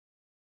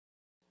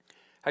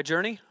Hi,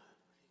 Journey.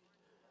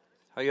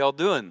 How y'all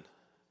doing?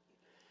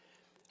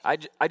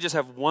 I just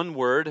have one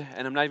word,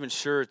 and I'm not even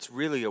sure it's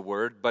really a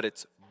word, but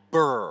it's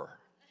burr.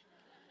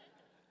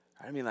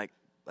 I mean, like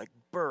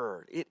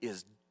burr. It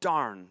is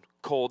darn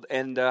cold.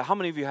 And how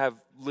many of you have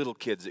little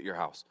kids at your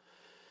house?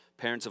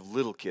 Parents of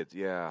little kids.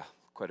 Yeah,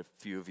 quite a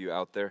few of you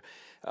out there.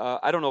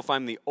 I don't know if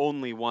I'm the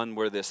only one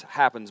where this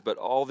happens, but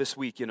all this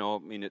week,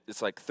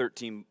 it's like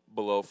 13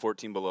 below,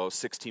 14 below,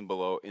 16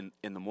 below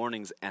in the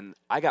mornings, and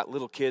I got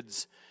little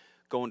kids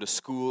going to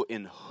school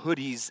in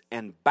hoodies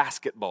and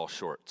basketball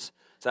shorts.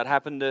 Does that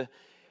happen to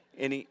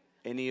any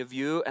of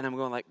you? And I'm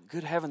going like,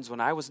 good heavens, when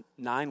I was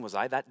 9, was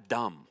I that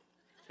dumb?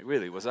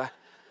 Really, was I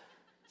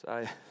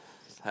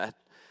that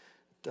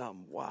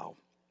dumb? Wow.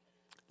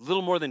 A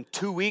little more than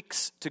 2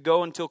 weeks to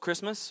go until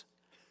Christmas.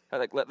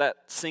 Let that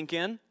sink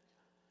in. A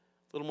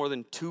little more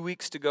than 2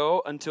 weeks to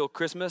go until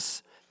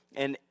Christmas.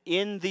 And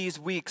in these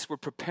weeks, we're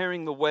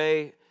preparing the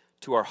way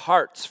to our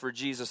hearts for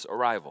Jesus'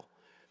 arrival.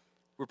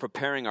 We're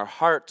preparing our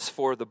hearts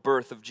for the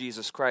birth of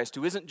Jesus Christ,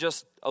 who isn't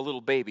just a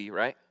little baby,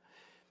 right?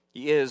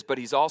 He is, but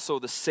he's also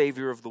the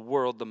Savior of the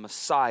world, the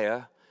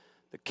Messiah,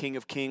 the King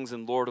of Kings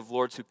and Lord of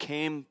Lords, who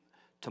came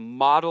to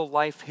model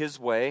life his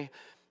way,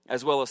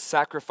 as well as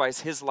sacrifice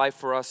his life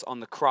for us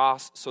on the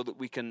cross so that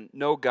we can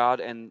know God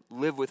and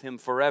live with him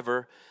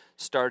forever,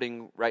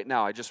 starting right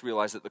now. I just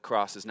realized that the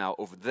cross is now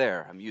over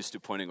there. I'm used to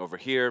pointing over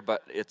here,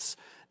 but it's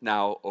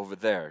now over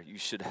there. You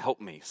should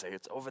help me. Say,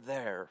 it's over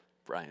there,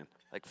 Brian.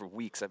 Like for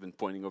weeks I've been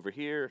pointing over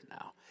here.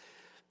 Now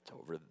it's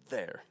over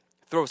there.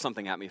 Throw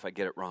something at me if I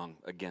get it wrong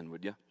again,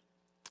 would you?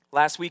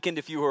 Last weekend,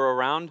 if you were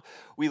around,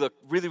 we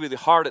looked really, really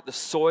hard at the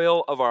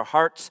soil of our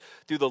hearts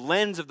through the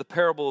lens of the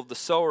parable of the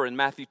sower in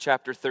Matthew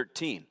chapter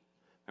 13.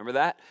 Remember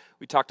that?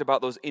 We talked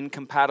about those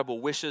incompatible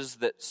wishes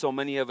that so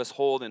many of us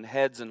hold in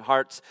heads and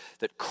hearts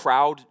that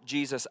crowd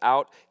Jesus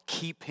out,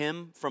 keep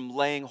him from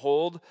laying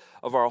hold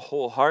of our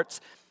whole hearts.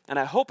 And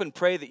I hope and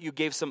pray that you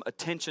gave some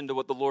attention to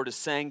what the Lord is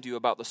saying to you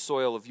about the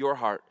soil of your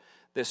heart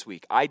this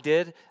week. I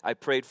did. I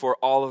prayed for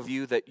all of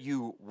you that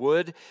you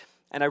would.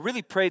 And I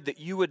really prayed that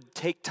you would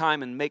take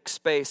time and make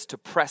space to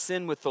press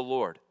in with the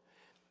Lord.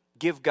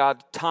 Give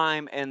God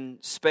time and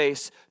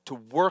space to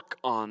work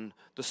on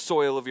the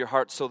soil of your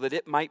heart so that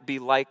it might be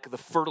like the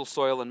fertile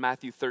soil in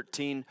Matthew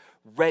 13,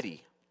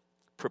 ready,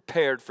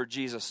 prepared for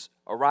Jesus'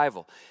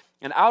 arrival.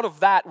 And out of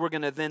that, we're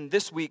going to then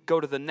this week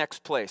go to the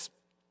next place.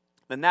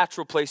 The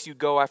natural place you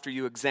go after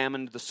you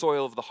examined the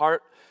soil of the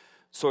heart,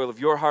 soil of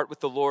your heart with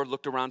the Lord,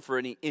 looked around for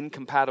any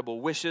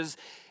incompatible wishes.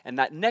 And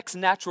that next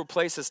natural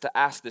place is to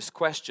ask this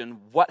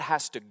question, what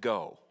has to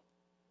go?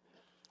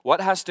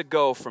 What has to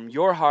go from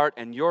your heart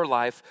and your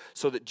life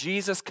so that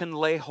Jesus can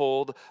lay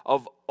hold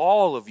of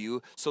all of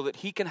you, so that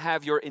he can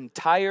have your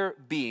entire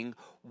being?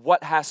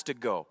 What has to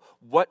go?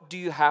 What do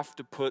you have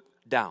to put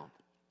down?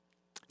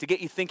 To get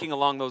you thinking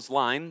along those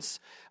lines,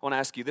 I want to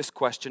ask you this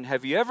question.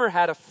 Have you ever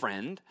had a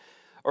friend,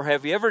 or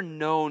have you ever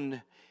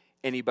known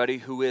anybody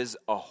who is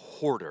a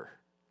hoarder?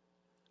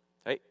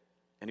 Hey,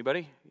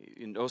 anybody?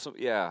 You know some?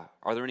 Yeah.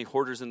 Are there any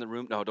hoarders in the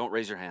room? No, don't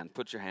raise your hand.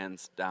 Put your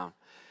hands down.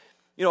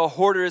 You know, a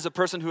hoarder is a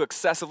person who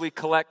excessively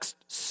collects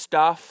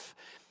stuff,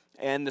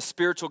 and the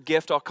spiritual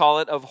gift, I'll call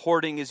it, of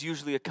hoarding is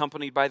usually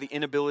accompanied by the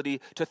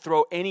inability to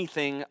throw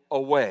anything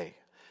away.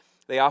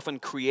 They often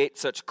create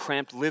such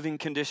cramped living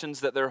conditions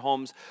that their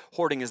homes,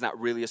 hoarding is not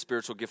really a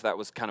spiritual gift. That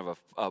was kind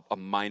of a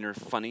minor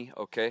funny,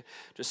 okay?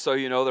 Just so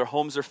you know, their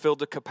homes are filled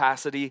to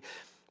capacity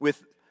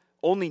with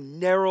only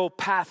narrow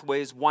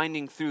pathways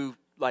winding through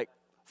like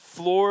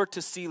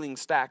floor-to-ceiling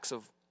stacks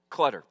of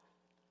clutter.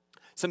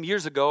 Some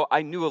years ago,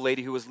 I knew a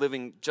lady who was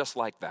living just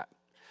like that.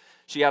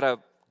 She had a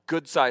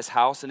good-sized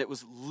house, and it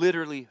was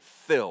literally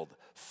filled,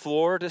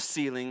 floor to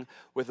ceiling,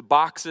 with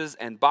boxes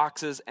and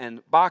boxes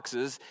and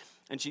boxes.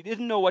 And she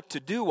didn't know what to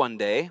do one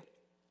day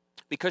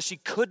because she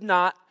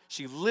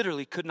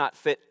literally could not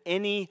fit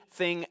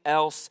anything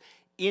else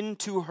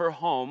into her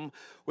home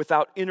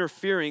without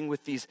interfering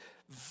with these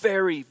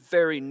very,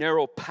 very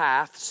narrow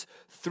paths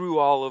through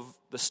all of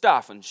the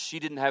stuff. And she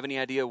didn't have any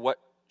idea what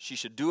she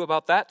should do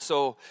about that,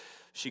 so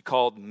she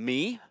called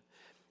me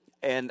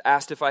and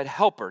asked if I'd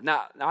help her.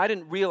 Now, I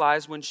didn't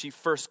realize when she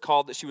first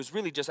called that she was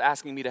really just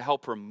asking me to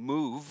help her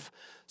move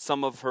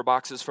some of her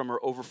boxes from her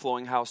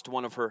overflowing house to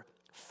one of her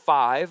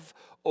 5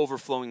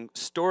 overflowing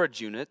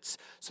storage units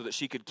so that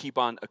she could keep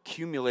on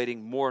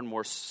accumulating more and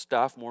more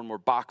stuff, more and more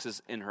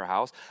boxes in her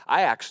house.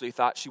 I actually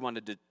thought she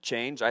wanted to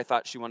change. I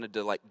thought she wanted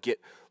to get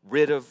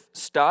rid of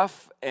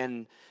stuff,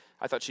 and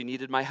I thought she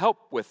needed my help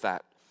with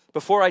that.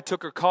 Before I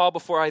took her call,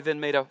 before I then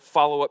made a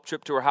follow-up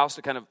trip to her house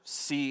to kind of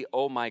see,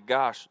 oh my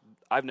gosh,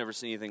 I've never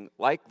seen anything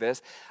like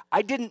this,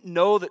 I didn't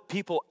know that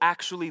people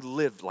actually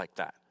lived like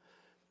that.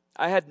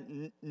 I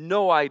had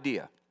no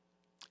idea.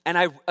 And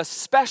I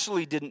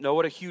especially didn't know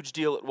what a huge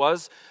deal it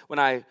was when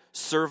I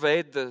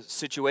surveyed the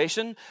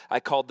situation. I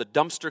called the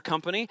dumpster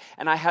company,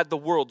 and I had the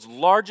world's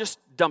largest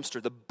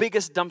dumpster, the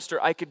biggest dumpster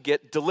I could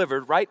get,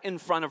 delivered right in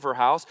front of her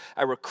house.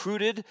 I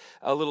recruited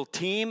a little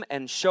team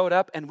and showed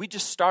up, and we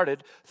just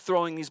started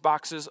throwing these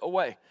boxes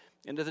away.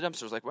 into the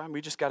dumpsters. Like, ma'am,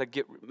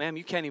 ma'am,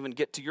 you can't even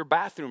get to your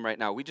bathroom right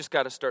now. We just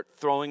got to start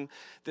throwing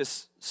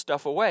this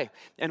stuff away.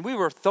 And we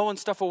were throwing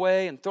stuff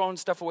away.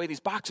 These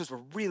boxes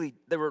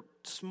they were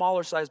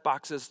smaller sized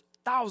boxes,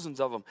 thousands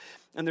of them.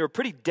 And they were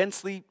pretty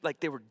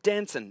they were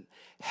dense and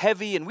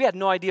heavy. And we had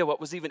no idea what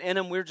was even in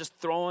them. We were just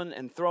throwing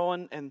and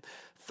throwing and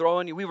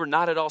throwing. We were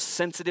not at all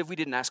sensitive. We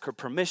didn't ask her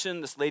permission.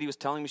 This lady was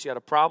telling me she had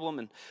a problem.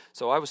 And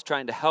so I was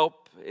trying to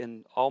help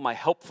in all my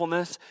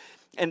helpfulness.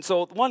 And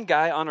so one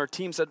guy on our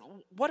team said,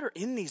 what are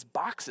in these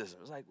boxes?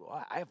 I was like,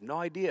 well, I have no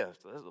idea.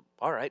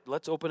 All right,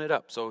 let's open it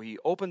up. So he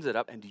opens it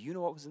up, and do you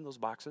know what was in those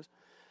boxes?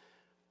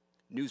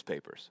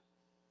 Newspapers,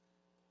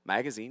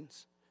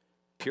 magazines,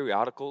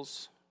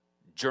 periodicals,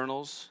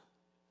 journals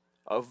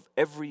of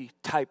every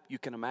type you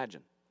can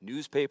imagine.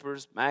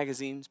 Newspapers,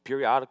 magazines,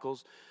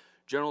 periodicals,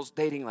 journals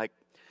dating like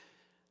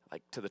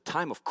to the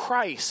time of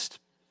Christ.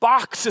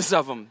 Boxes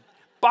of them,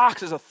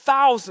 boxes of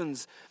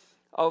thousands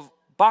of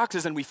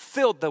boxes, and we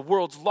filled the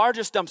world's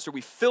largest dumpster.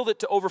 We filled it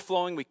to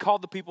overflowing. We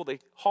called the people. They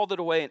hauled it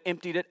away and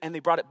emptied it, and they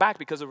brought it back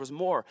because there was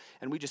more.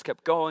 And we just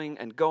kept going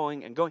and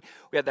going and going.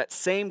 We had that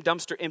same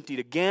dumpster emptied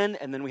again,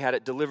 and then we had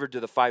it delivered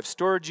to the 5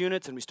 storage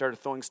units, and we started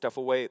throwing stuff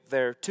away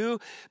there too,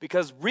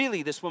 because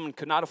really this woman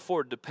could not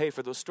afford to pay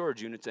for those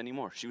storage units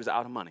anymore. She was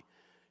out of money.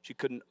 She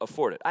couldn't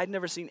afford it. I'd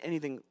never seen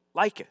anything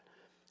like it.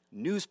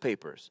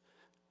 Newspapers,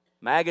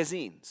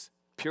 magazines,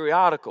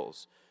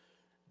 periodicals,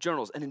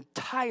 journals, an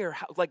entire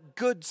house, like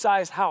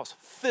good-sized house,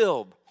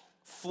 filled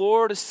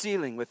floor to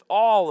ceiling with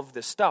all of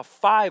this stuff.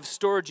 5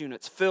 storage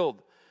units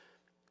filled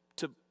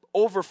to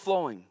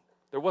overflowing.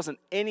 There wasn't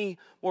any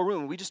more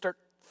room. We just start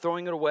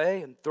throwing it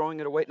away and throwing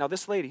it away. Now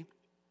this lady,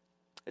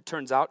 it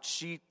turns out,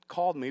 she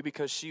called me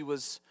because she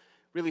was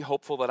really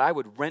hopeful that I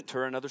would rent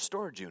her another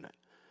storage unit,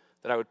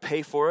 that I would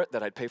pay for it,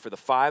 that I'd pay for the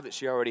 5 that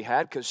she already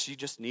had, because she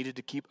just needed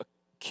to keep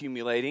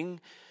accumulating.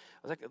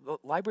 I was like, the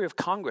Library of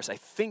Congress, I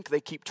think they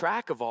keep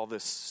track of all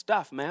this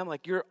stuff, ma'am.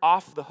 Like, you're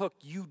off the hook.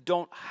 You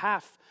don't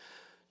have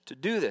to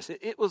do this.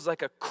 It was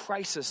like a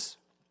crisis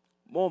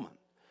moment.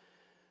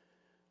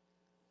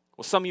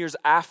 Well, some years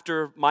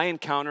after my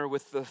encounter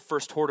with the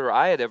first hoarder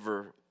I had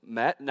ever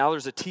met, now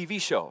there's a TV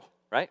show,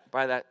 right,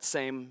 by that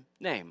same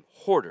name,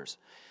 Hoarders.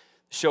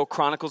 The show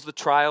chronicles the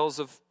trials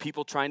of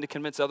people trying to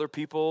convince other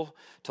people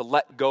to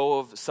let go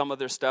of some of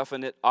their stuff,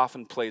 and it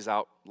often plays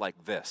out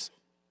like this.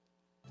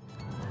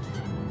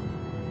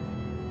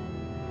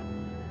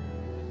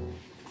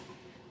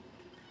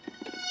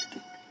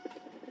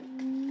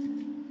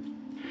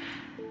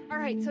 All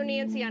right, so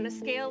Nancy, on a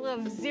scale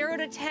of 0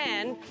 to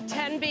 10,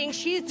 10 being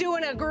she's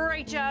doing a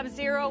great job,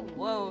 0,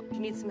 whoa, she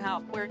needs some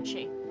help. Where's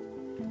she?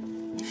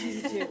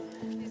 She's a 2.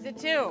 She's a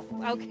 2,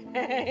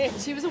 okay.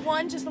 She was a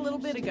 1 just a little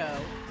bit ago.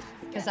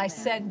 Because I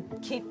said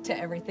keep to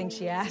everything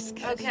she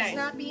asked. Okay. She's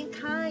not being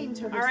kind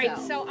to herself. All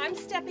right, so I'm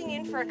stepping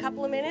in for a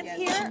couple of minutes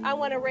here. I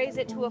want to raise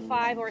it to a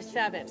 5 or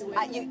 7.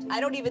 I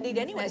don't even need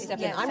anyone to step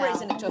in. I'm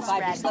raising it to a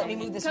 5. Just let me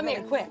move this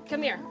really quick.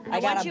 Come here. I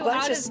got a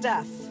bunch of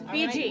stuff.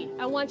 BG,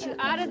 I want you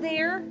out of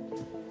there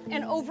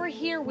and over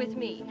here with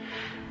me.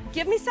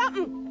 Give me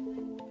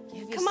something.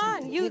 Come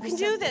on, you can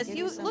do this.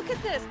 You look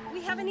at this.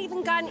 We haven't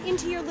even gotten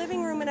into your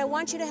living room, and I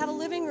want you to have a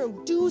living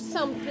room. Do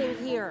something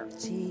here.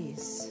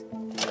 Jeez.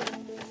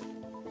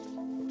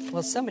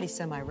 Well, somebody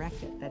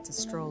semi-wrecked it. That's a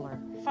stroller.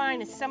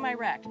 Fine, it's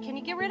semi-wrecked. Can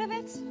you get rid of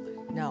it?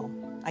 No,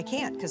 I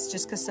can't, because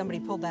just because somebody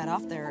pulled that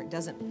off there, it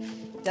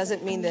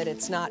doesn't mean that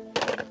it's not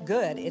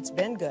good. It's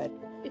been good.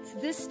 It's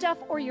this stuff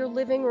or your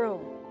living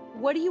room.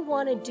 What do you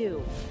want to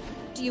do?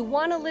 Do you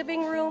want a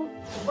living room,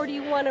 or do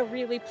you want to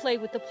really play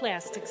with the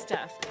plastic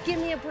stuff? Give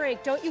me a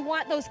break. Don't you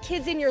want those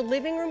kids in your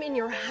living room in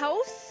your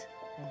house?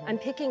 Mm-hmm. I'm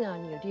picking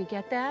on you. Do you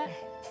get that?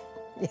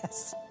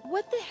 Yes.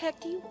 What the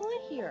heck do you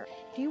want here?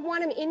 Do you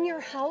want them in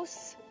your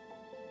house,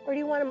 or do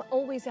you want them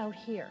always out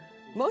here?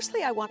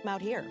 Mostly I want them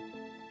out here,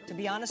 to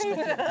be honest with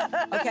you.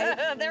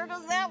 Okay? There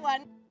goes that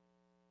one.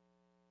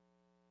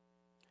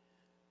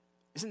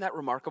 Isn't that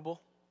remarkable?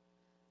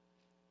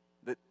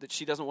 That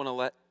she doesn't want to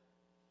let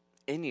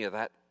any of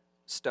that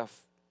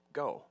stuff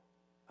go.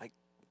 Like,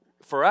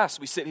 for us,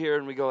 we sit here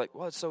and we go like,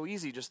 well, it's so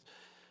easy.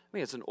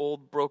 It's an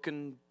old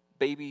broken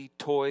baby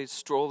toy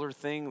stroller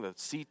thing. The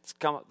seats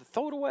come up,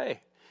 throw it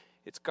away.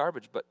 It's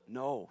garbage. But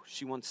no,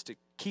 she wants to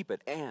keep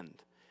it. And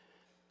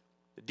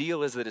the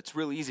deal is that it's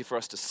really easy for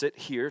us to sit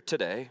here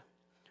today,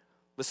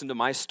 listen to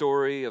my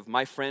story of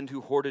my friend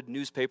who hoarded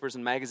newspapers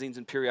and magazines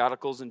and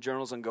periodicals and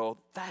journals and go,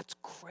 that's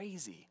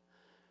crazy.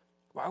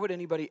 Why would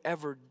anybody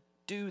ever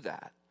do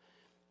that?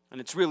 And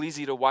it's real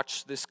easy to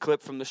watch this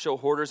clip from the show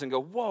Hoarders and go,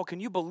 whoa,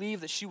 can you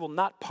believe that she will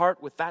not part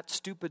with that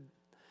stupid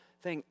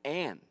thing?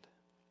 And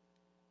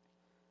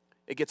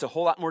it gets a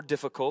whole lot more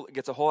difficult. It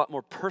gets a whole lot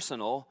more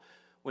personal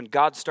when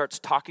God starts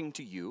talking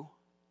to you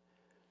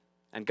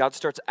and God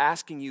starts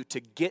asking you to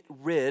get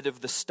rid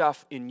of the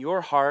stuff in your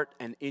heart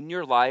and in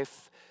your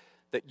life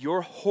that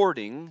you're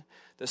hoarding,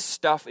 the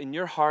stuff in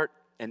your heart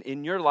and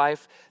in your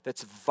life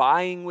that's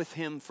vying with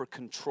Him for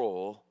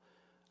control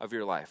of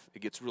your life.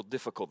 It gets real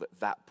difficult at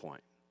that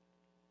point,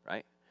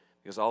 right?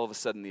 Because all of a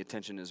sudden the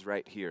attention is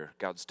right here.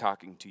 God's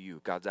talking to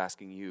you. God's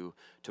asking you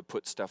to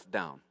put stuff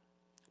down,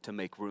 to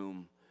make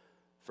room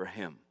for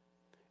him.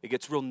 It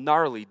gets real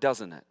gnarly,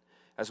 doesn't it?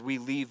 As we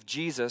leave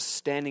Jesus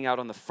standing out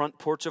on the front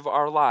porch of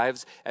our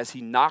lives, as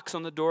he knocks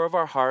on the door of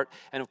our heart.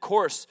 And of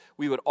course,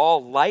 we would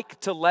all like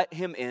to let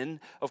him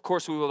in. Of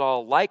course, we would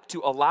all like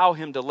to allow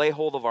him to lay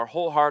hold of our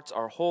whole hearts,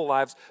 our whole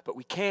lives, but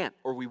we can't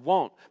or we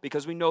won't,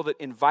 because we know that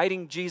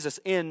inviting Jesus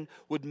in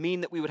would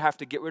mean that we would have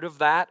to get rid of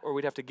that, or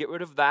we'd have to get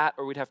rid of that,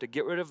 or we'd have to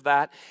get rid of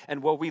that.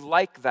 And well, we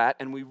like that,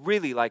 and we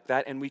really like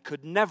that, and we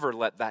could never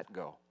let that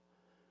go.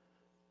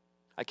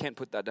 I can't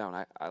put that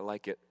down. I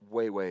like it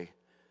way, way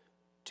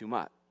too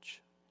much.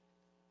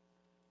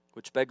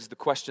 Which begs the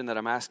question that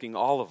I'm asking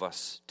all of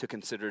us to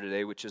consider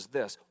today, which is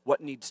this: what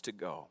needs to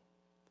go?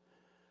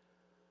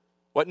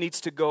 What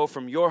needs to go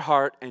from your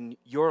heart and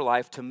your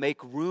life to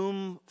make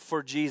room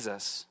for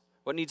Jesus?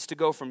 What needs to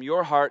go from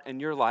your heart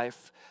and your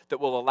life that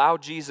will allow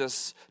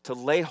Jesus to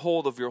lay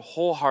hold of your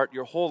whole heart,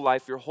 your whole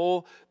life, your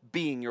whole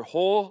being, your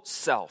whole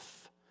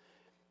self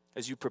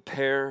as you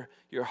prepare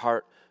your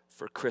heart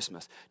for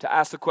Christmas? To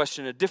ask the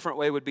question a different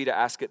way would be to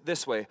ask it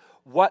this way: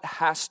 what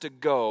has to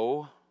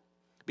go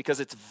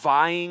because it's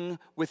vying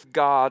with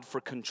God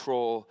for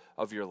control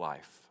of your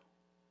life?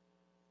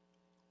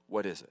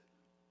 What is it?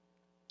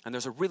 And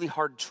there's a really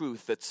hard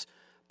truth that's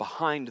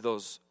behind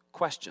those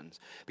questions.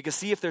 Because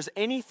see, if there's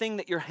anything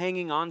that you're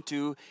hanging on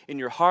to in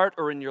your heart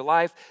or in your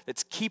life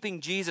that's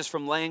keeping Jesus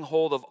from laying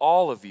hold of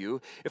all of you,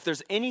 if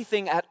there's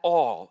anything at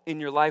all in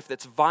your life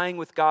that's vying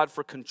with God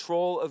for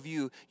control of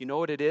you, you know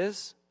what it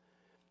is?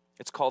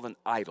 It's called an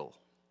idol.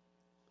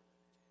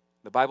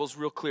 The Bible's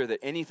real clear that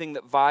anything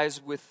that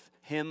vies with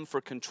him for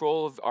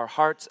control of our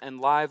hearts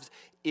and lives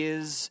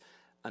is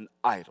an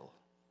idol.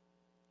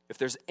 If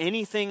there's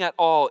anything at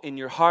all in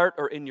your heart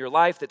or in your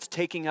life that's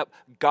taking up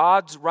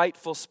God's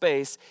rightful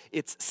space,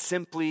 it's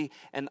simply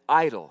an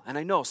idol. And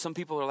I know some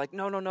people are like,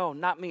 no,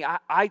 not me.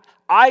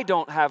 I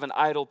don't have an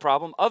idol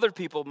problem. Other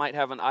people might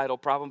have an idol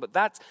problem, but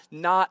that's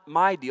not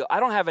my deal. I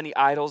don't have any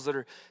idols that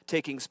are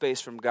taking space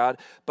from God.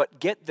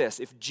 But get this,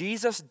 if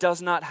Jesus does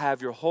not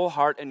have your whole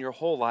heart and your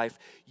whole life,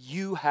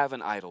 you have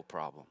an idol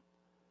problem.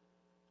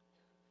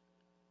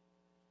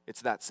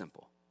 It's that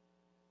simple.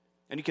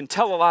 And you can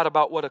tell a lot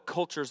about what a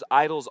culture's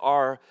idols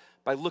are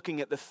by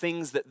looking at the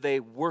things that they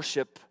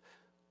worship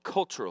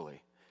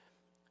culturally.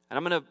 And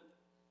I'm going to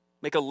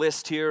make a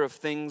list here of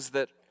things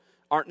that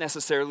aren't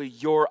necessarily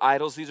your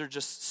idols. These are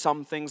just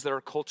some things that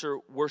our culture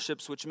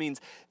worships, which means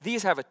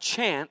these have a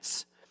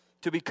chance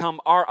to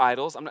become our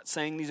idols. I'm not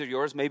saying these are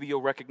yours. Maybe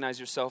you'll recognize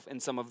yourself in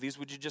some of these.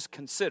 Would you just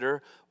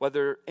consider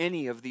whether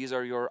any of these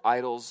are your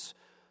idols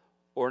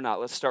or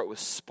not? Let's start with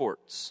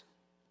sports.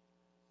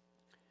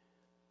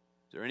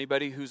 Is there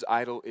anybody whose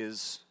idol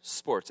is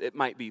sports? It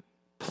might be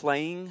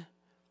playing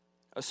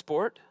a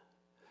sport,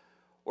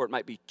 or it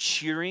might be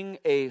cheering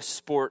a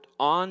sport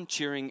on,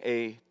 cheering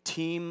a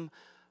team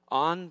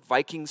on.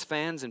 Vikings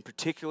fans in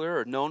particular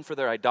are known for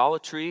their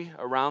idolatry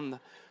around the...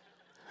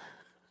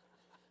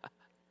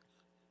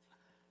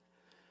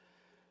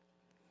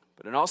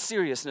 But in all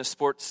seriousness,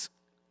 sports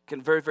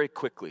can very, very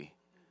quickly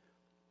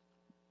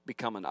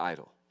become an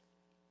idol.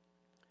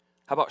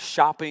 How about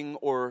shopping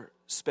or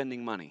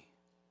spending money?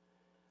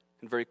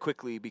 Can very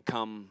quickly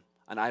become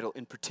an idol,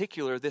 in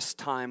particular this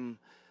time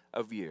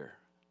of year.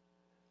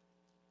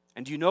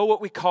 And do you know what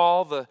we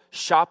call the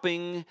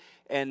shopping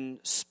and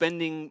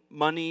spending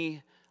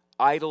money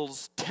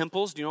idols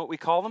temples? Do you know what we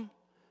call them?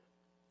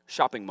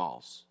 Shopping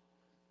malls.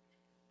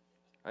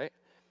 Right?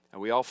 And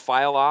we all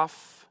file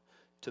off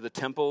to the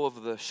temple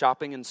of the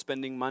shopping and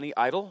spending money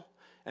idol,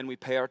 and we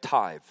pay our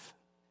tithe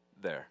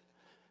there.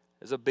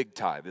 It's a big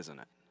tithe, isn't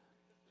it?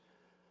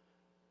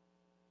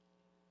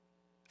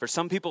 For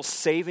some people,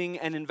 saving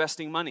and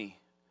investing money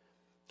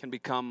can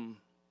become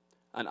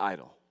an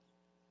idol.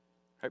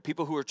 Right?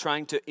 People who are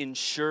trying to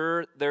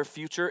ensure their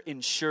future,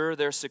 ensure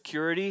their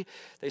security,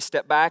 they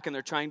step back and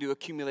they're trying to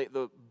accumulate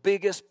the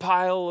biggest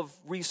pile of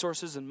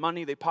resources and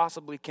money they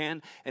possibly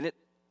can, and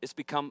it's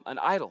become an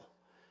idol.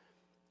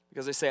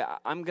 Because they say,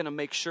 I'm going to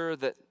make sure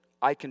that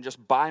I can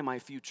just buy my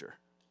future.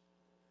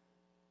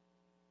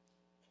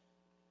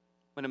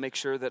 I'm going to make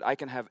sure that I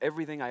can have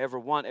everything I ever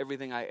want,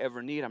 everything I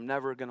ever need. I'm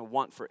never going to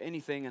want for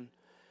anything, and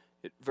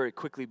it very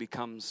quickly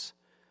becomes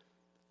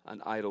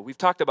an idol. We've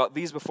talked about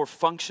these before,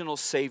 functional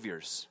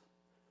saviors.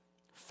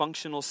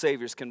 Functional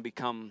saviors can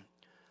become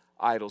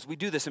idols. We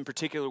do this in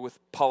particular with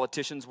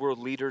politicians, world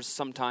leaders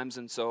sometimes,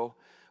 and so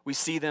we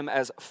see them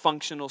as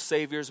functional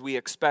saviors. We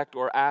expect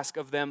or ask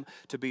of them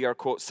to be our,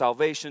 quote,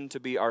 salvation, to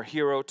be our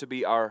hero, to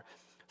be our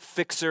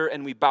fixer,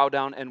 and we bow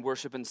down and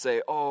worship and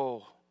say,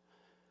 oh,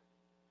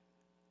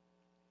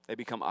 they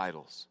become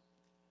idols.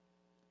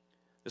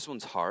 This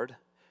one's hard.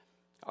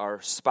 Our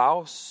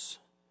spouse,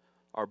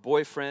 our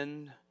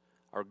boyfriend,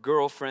 our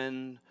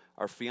girlfriend,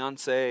 our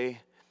fiance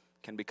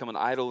can become an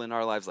idol in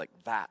our lives like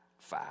that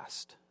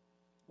fast.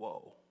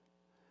 Whoa.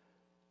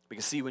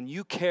 Because see, when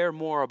you care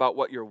more about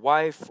what your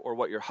wife or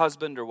what your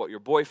husband or what your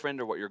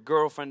boyfriend or what your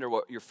girlfriend or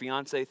what your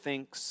fiance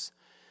thinks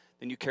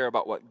than you care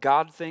about what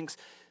God thinks,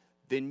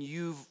 then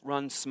you've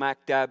run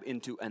smack dab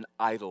into an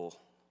idol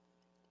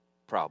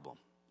problem.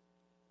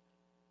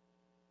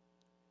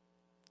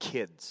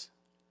 Kids.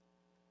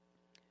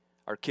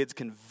 Our kids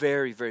can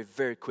very, very,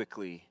 very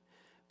quickly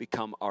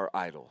become our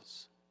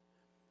idols.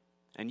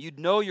 And you'd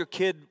know your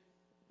kid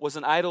was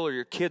an idol or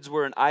your kids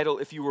were an idol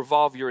if you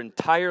revolve your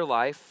entire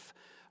life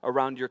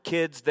around your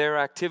kids, their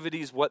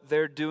activities, what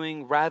they're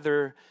doing,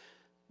 rather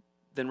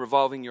than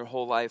revolving your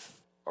whole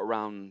life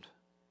around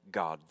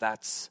God.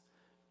 That's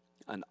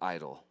an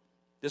idol.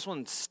 This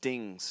one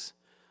stings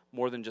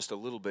more than just a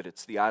little bit.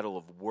 It's the idol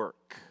of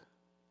work.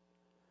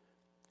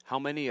 How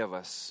many of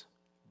us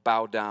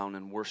bow down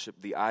and worship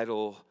the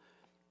idol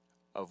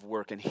of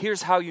work? And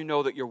here's how you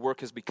know that your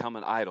work has become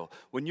an idol.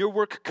 When your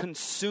work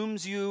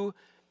consumes you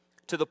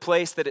to the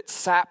place that it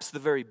saps the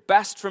very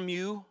best from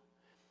you,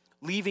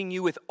 leaving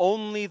you with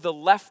only the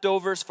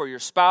leftovers for your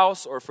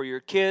spouse or for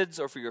your kids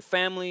or for your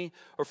family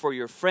or for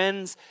your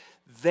friends,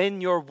 then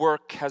your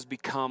work has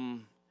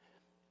become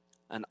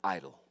an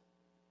idol.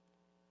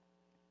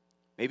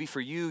 Maybe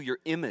for you, your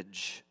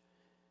image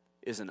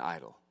is an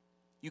idol.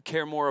 You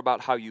care more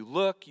about how you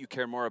look. You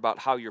care more about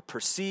how you're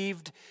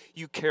perceived.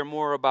 You care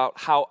more about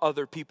how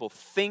other people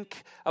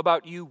think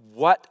about you,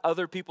 what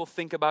other people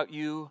think about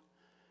you,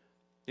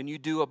 than you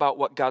do about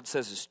what God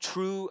says is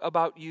true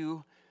about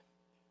you.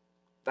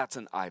 That's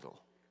an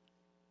idol.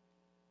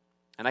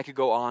 And I could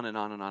go on and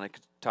on and on. I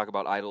could talk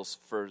about idols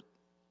for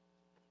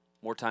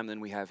more time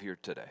than we have here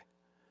today.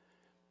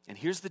 And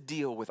here's the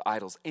deal with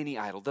idols. Any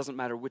idol, doesn't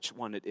matter which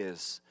one it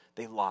is,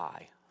 they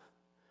lie.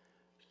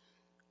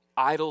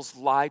 Idols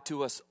lie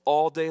to us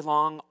all day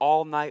long,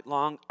 all night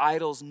long.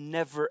 Idols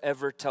never,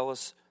 ever tell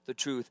us the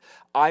truth.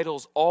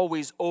 Idols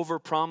always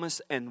overpromise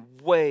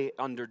and way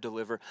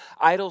underdeliver.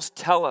 Idols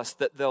tell us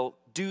that they'll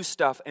do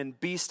stuff and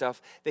be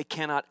stuff they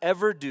cannot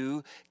ever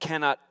do,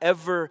 cannot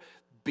ever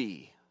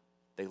be.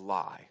 They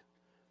lie.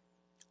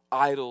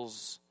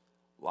 Idols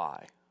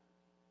lie.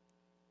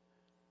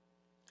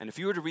 And if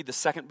you were to read the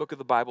second book of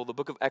the Bible, the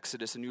book of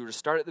Exodus, and you were to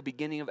start at the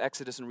beginning of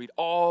Exodus and read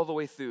all the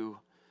way through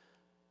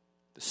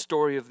the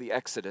story of the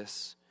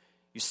Exodus,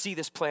 you see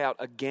this play out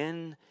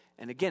again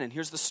and again. And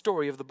here's the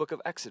story of the book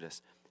of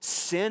Exodus.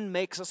 Sin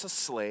makes us a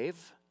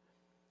slave,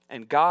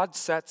 and God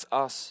sets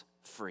us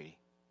free.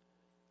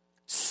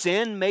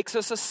 Sin makes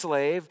us a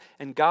slave,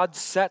 and God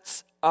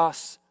sets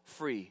us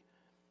free.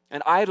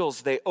 And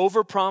idols, they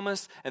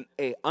overpromise and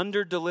they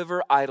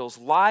underdeliver. Idols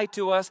lie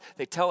to us.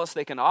 They tell us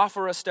they can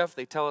offer us stuff.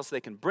 They tell us they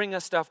can bring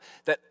us stuff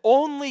that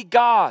only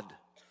God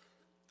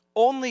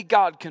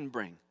can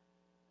bring.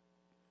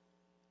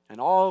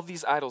 And all of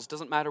these idols,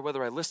 doesn't matter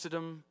whether I listed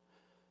them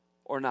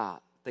or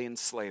not, they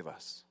enslave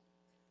us.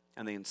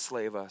 And they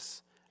enslave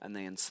us. And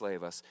they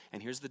enslave us.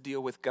 And here's the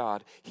deal with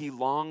God. He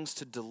longs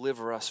to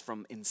deliver us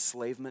from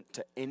enslavement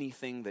to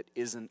anything that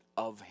isn't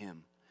of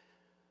Him.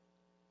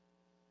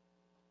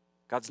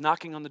 God's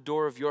knocking on the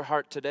door of your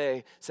heart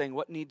today saying,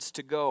 what needs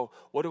to go?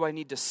 What do I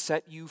need to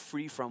set you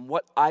free from?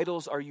 What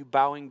idols are you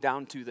bowing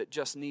down to that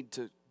just need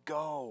to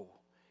go?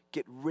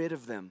 Get rid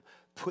of them.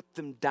 Put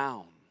them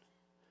down.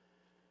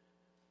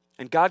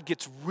 And God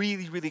gets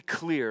really, really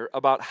clear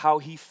about how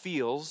He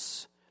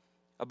feels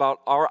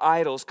about our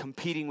idols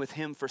competing with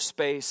Him for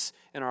space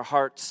in our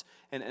hearts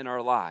and in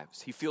our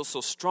lives. He feels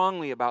so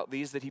strongly about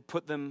these that He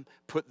put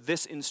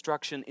this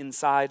instruction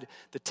inside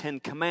the 10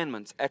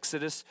 Commandments.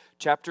 Exodus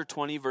chapter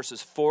 20,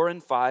 verses 4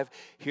 and 5.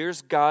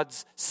 Here's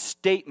God's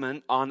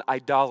statement on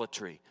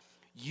idolatry.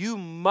 You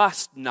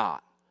must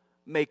not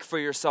make for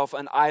yourself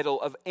an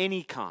idol of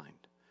any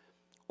kind,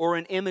 or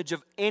an image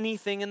of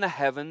anything in the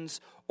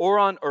heavens, or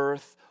on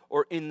earth,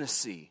 or in the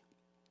sea.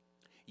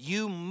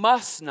 You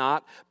must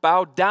not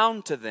bow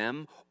down to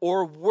them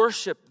or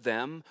worship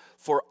them,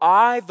 for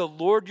I, the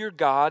Lord your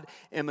God,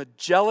 am a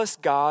jealous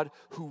God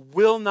who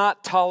will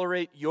not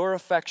tolerate your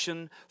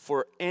affection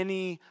for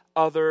any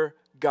other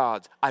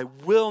gods. I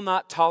will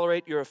not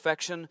tolerate your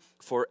affection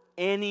for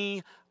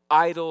any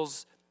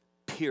idols,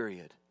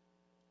 period.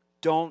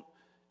 Don't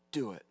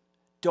do it.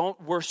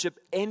 Don't worship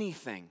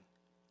anything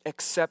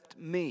except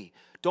me.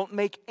 Don't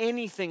make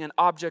anything an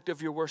object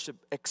of your worship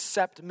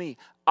except me.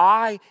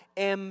 I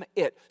am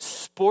it.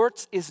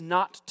 Sports is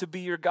not to be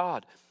your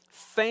God.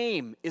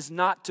 Fame is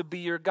not to be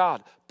your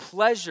God.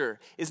 Pleasure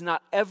is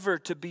not ever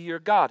to be your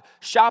God.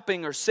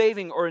 Shopping or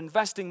saving or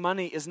investing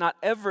money is not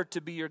ever to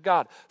be your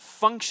God.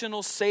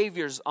 Functional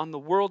saviors on the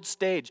world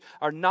stage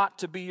are not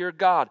to be your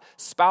God.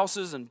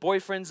 Spouses and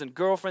boyfriends and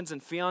girlfriends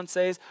and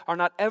fiancés are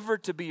not ever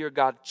to be your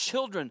God.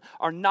 Children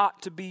are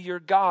not to be your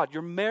God.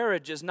 Your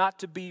marriage is not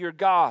to be your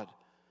God.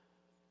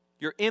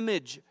 Your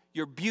image,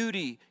 your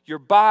beauty, your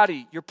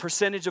body, your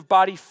percentage of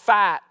body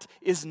fat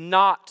is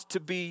not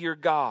to be your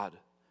God.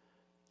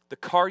 The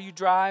car you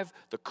drive,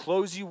 the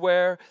clothes you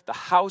wear, the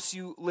house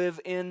you live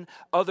in,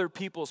 other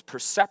people's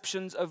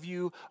perceptions of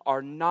you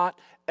are not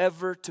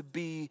ever to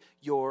be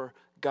your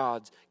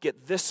gods.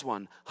 Get this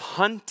one.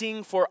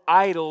 Hunting for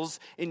idols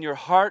in your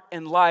heart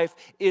and life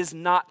is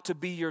not to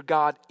be your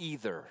God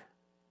either.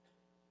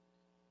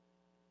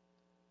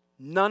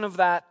 None of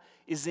that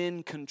is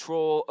in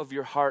control of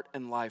your heart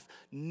and life.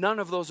 None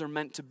of those are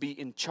meant to be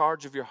in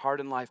charge of your heart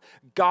and life.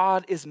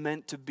 God is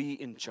meant to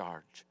be in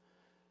charge.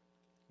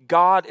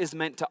 God is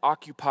meant to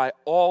occupy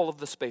all of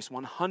the space,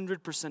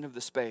 100% of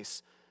the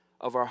space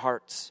of our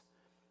hearts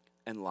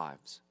and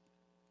lives.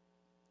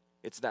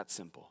 It's that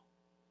simple.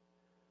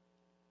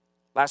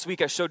 Last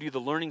week I showed you the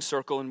learning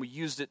circle, and we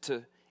used it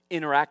to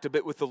interact a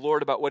bit with the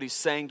Lord about what He's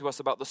saying to us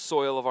about the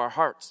soil of our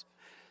hearts.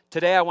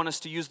 Today I want us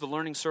to use the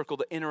learning circle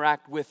to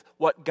interact with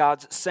what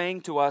God's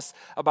saying to us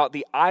about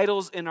the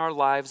idols in our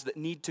lives that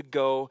need to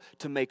go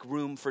to make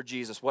room for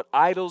Jesus. What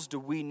idols do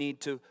we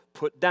need to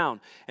put down?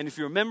 And if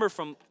you remember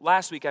from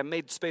last week, I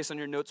made space on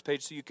your notes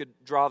page so you could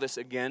draw this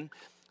again.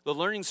 The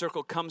learning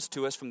circle comes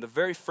to us from the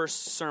very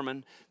first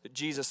sermon that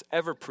Jesus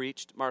ever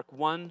preached, Mark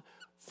 1,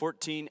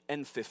 14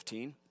 and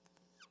 15,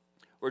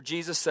 where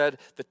Jesus said,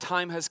 "The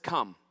time has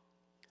come.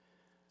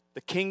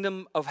 The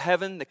kingdom of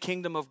heaven, the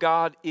kingdom of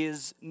God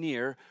is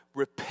near.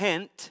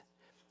 Repent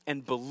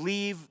and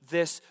believe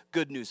this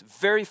good news."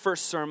 Very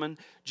first sermon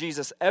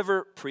Jesus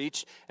ever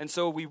preached. And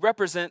so we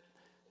represent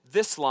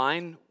this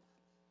line,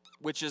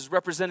 which is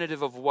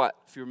representative of what?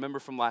 If you remember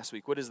from last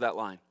week, what is that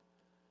line?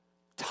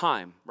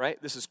 Time,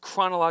 right? This is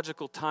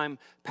chronological time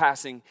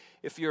passing.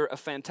 If you're a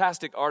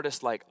fantastic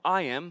artist like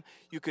I am,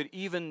 you could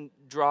even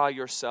draw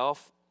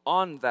yourself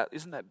on that.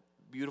 Isn't that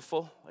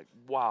beautiful? Like,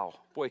 wow,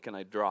 boy, can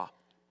I draw.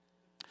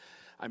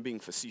 I'm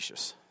being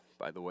facetious,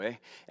 by the way.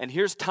 And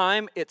here's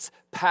time, it's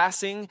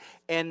passing,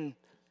 and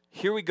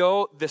here we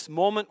go, this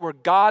moment where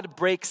God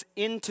breaks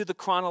into the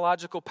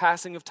chronological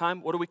passing of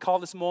time. What do we call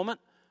this moment?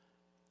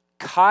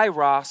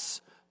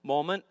 Kairos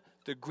moment,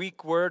 the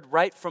Greek word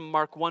right from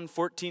Mark 1,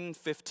 14 and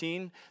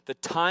 15. The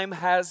time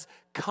has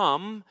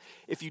come.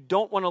 If you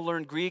don't want to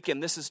learn Greek,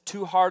 and this is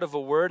too hard of a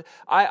word,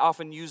 I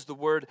often use the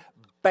word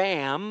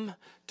bam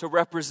to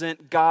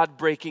represent God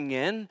breaking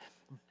in.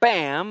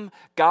 Bam,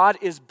 God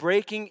is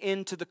breaking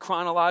into the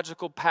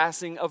chronological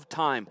passing of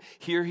time.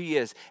 Here He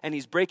is. And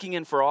He's breaking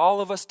in for all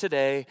of us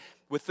today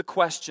with the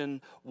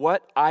question,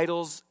 what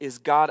idols is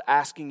God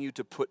asking you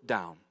to put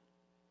down?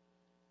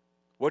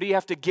 What do you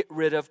have to get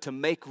rid of to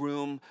make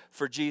room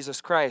for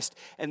Jesus Christ?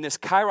 And this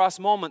Kairos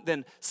moment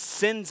then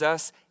sends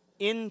us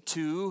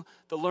into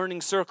the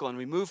learning circle. And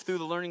we move through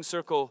the learning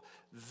circle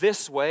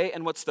this way.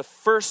 And what's the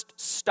first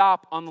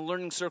stop on the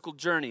learning circle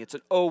journey? It's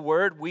an O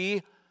word.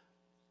 We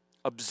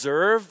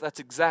observe. That's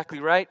exactly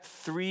right.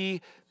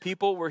 3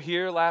 people were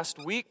here last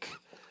week.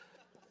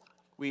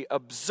 We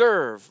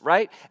observe,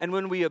 right? And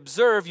when we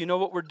observe, you know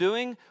what we're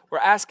doing? We're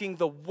asking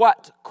the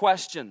what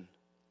question.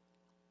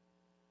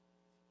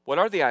 What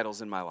are the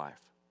idols in my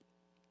life?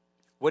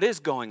 What is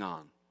going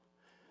on?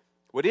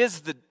 What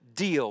is the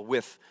deal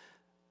with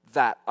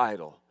that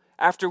idol?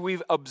 After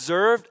we've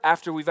observed,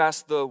 after we've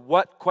asked the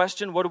what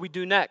question, what do we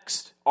do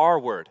next? R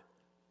word.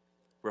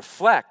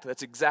 Reflect.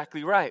 That's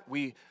exactly right.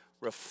 We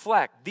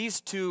reflect.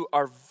 These two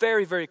are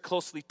very, very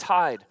closely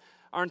tied,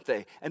 aren't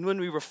they? And when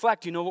we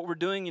reflect, you know what we're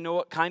doing? You know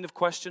what kind of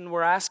question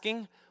we're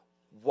asking?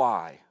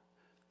 Why?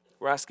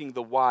 We're asking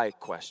the why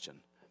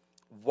question.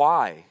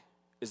 Why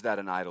is that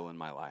an idol in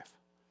my life?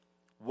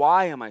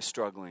 Why am I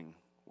struggling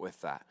with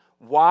that?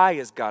 Why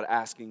is God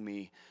asking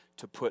me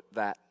to put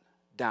that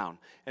down?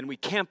 And we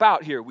camp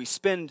out here. We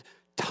spend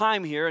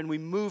time here and we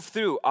move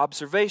through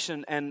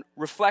observation and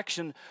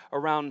reflection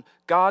around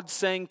God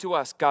saying to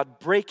us, God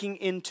breaking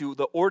into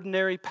the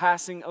ordinary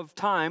passing of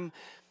time,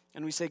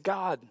 and we say,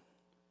 God,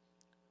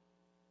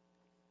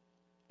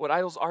 what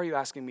idols are you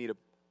asking me to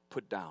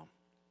put down?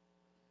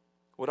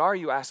 What are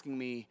you asking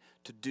me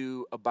to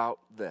do about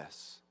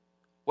this?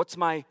 What's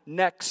my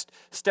next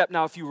step?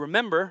 Now, if you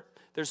remember,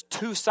 there's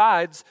 2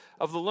 sides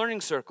of the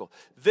learning circle.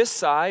 This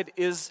side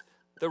is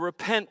the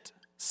repent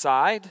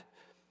side,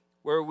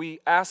 where we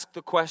ask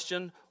the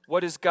question,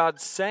 what is God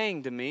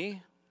saying to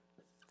me?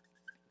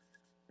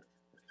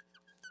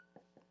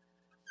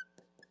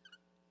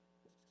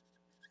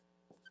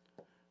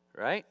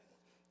 Right?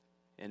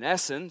 In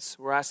essence,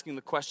 we're asking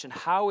the question,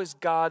 how is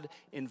God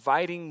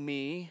inviting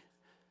me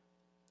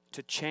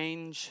to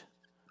change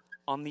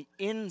on the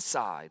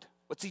inside?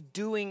 What's He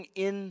doing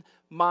in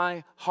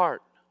my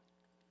heart?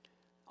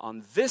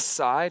 On this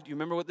side, you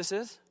remember what this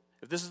is?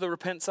 If this is the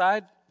repent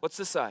side, what's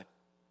this side?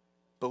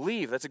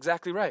 Believe. That's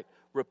exactly right.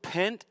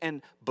 Repent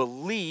and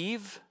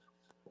believe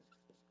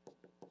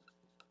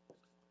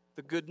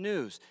the good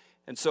news.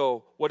 And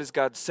so, what is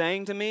God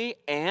saying to me?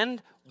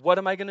 And what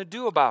am I going to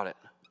do about it?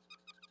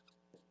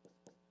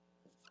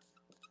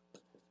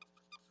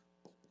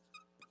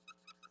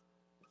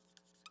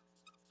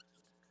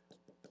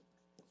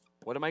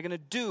 What am I going to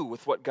do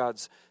with what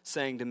God's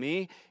saying to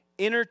me?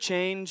 Inner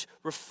change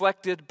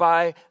reflected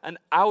by an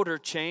outer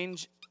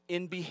change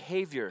in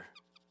behavior.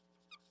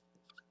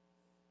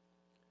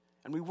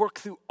 And we work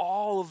through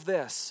all of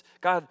this.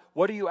 God,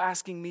 what are you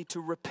asking me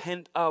to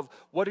repent of?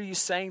 What are you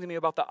saying to me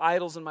about the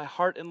idols in my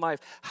heart and life?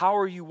 How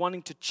are you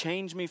wanting to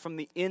change me from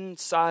the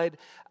inside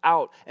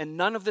out? And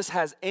none of this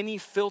has any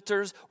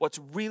filters. What's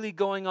really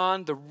going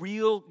on? The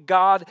real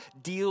God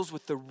deals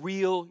with the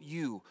real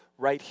you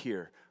right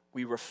here.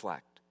 We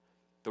reflect.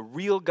 The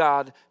real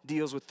God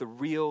deals with the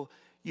real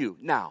you.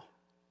 Now,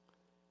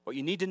 what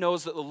you need to know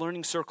is that the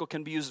learning circle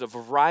can be used a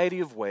variety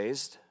of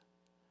ways,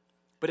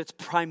 but it's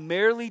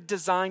primarily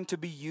designed to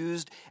be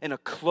used in a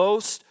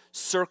close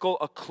circle,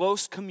 a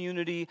close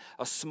community,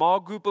 a small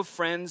group of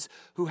friends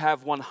who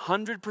have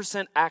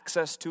 100%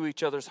 access to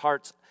each other's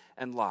hearts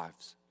and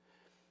lives.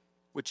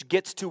 Which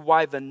gets to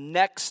why the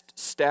next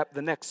step,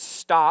 the next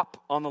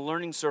stop on the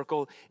learning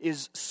circle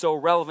is so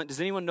relevant.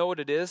 Does anyone know what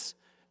it is?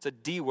 It's a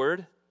D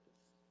word.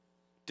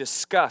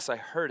 Discuss. I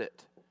heard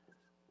it.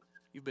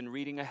 You've been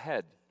reading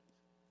ahead.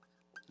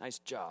 Nice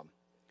job.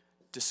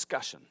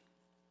 Discussion.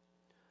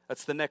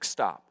 That's the next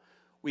stop.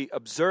 We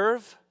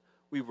observe,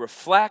 we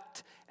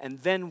reflect, and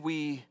then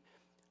we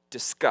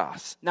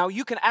discuss. Now,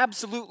 you can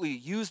absolutely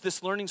use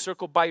this learning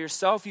circle by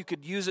yourself. You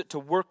could use it to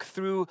work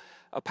through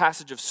a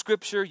passage of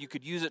Scripture. You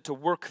could use it to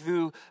work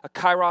through a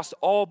kairos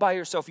all by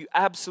yourself. You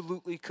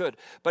absolutely could.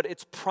 But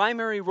its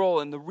primary role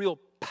and the real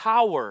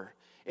power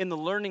in the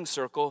learning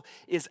circle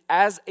is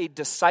as a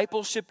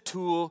discipleship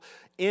tool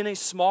in a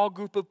small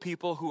group of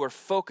people who are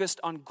focused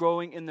on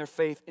growing in their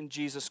faith in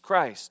Jesus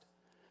Christ.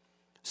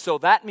 So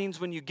that means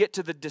when you get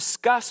to the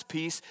discuss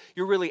piece,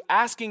 you're really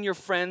asking your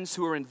friends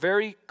who are in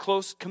very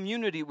close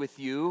community with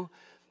you,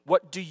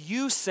 what do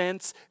you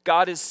sense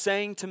God is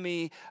saying to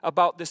me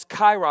about this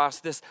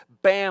kairos, this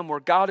bam,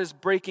 where God is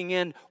breaking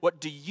in? What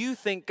do you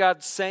think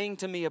God's saying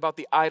to me about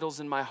the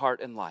idols in my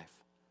heart and life?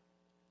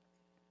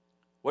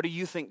 What do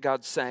you think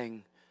God's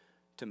saying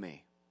to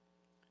me?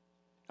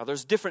 Now,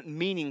 there's different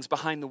meanings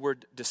behind the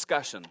word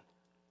discussion,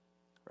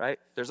 right?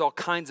 There's all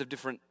kinds of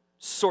different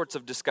sorts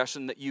of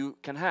discussion that you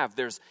can have.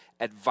 There's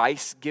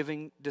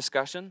advice-giving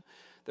discussion.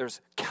 There's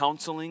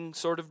counseling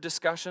sort of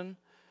discussion.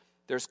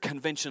 There's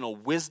conventional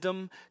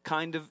wisdom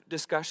kind of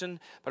discussion.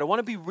 But I want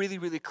to be really,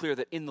 really clear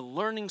that in the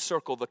learning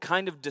circle, the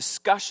kind of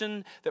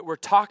discussion that we're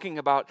talking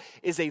about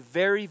is a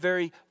very,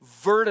 very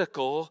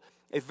vertical,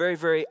 a very,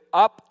 very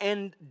up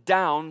and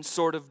down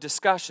sort of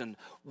discussion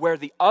where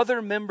the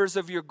other members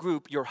of your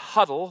group, your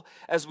huddle,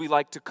 as we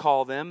like to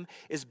call them,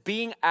 is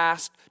being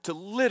asked to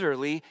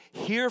literally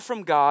hear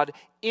from God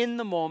in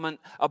the moment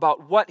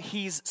about what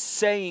He's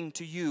saying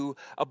to you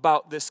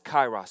about this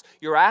kairos.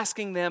 You're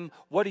asking them,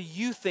 what do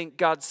you think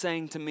God's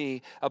saying to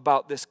me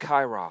about this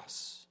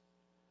kairos?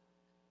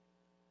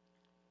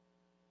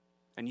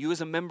 And you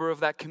as a member of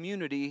that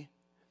community,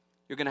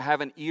 you're going to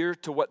have an ear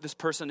to what this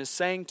person is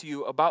saying to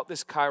you about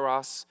this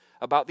kairos,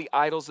 about the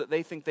idols that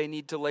they think they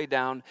need to lay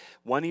down.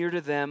 One ear to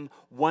them,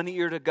 one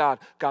ear to God.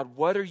 God,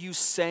 what are you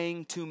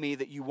saying to me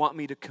that you want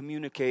me to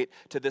communicate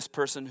to this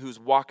person who's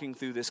walking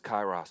through this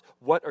kairos?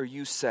 What are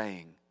you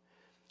saying?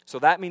 So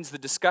that means the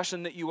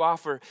discussion that you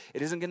offer,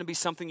 it isn't going to be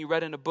something you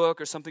read in a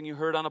book or something you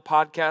heard on a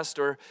podcast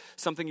or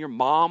something your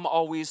mom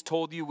always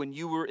told you when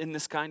you were in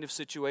this kind of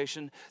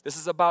situation. This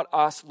is about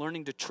us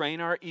learning to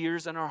train our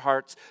ears and our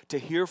hearts to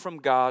hear from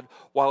God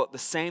while at the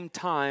same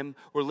time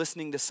we're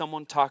listening to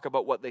someone talk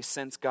about what they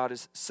sense God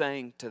is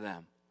saying to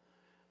them.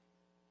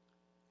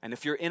 And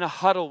if you're in a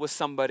huddle with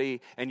somebody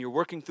and you're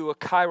working through a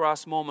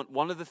kairos moment,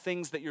 one of the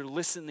things that you're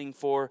listening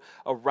for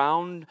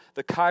around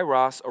the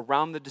kairos,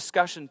 around the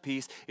discussion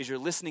piece, is you're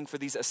listening for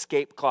these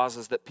escape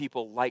clauses that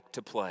people like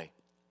to play.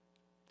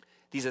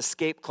 These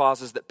escape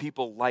clauses that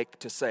people like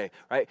to say,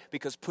 right?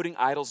 Because putting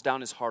idols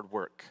down is hard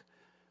work.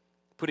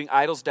 Putting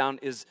idols down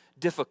is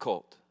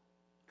difficult.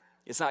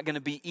 It's not going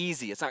to be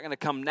easy. It's not going to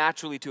come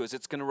naturally to us.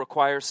 It's going to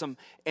require some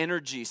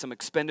energy, some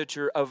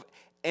expenditure of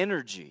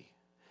energy.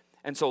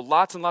 And so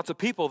lots and lots of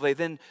people, they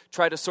then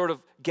try to sort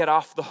of get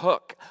off the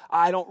hook.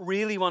 I don't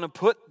really want to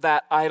put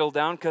that idol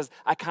down because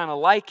I kind of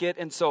like it.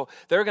 And so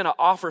they're going to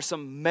offer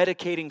some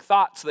medicating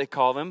thoughts, they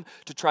call them,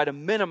 to try to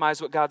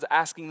minimize what God's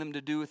asking them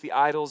to do with the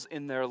idols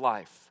in their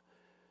life.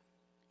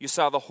 You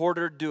saw the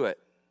hoarder do it.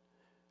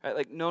 Right?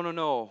 Like,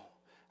 no.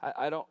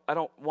 I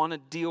don't want to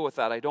deal with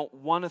that. I don't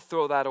want to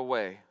throw that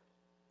away.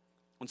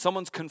 When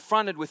someone's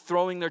confronted with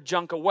throwing their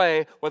junk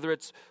away, whether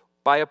it's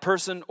by a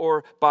person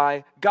or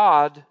by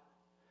God,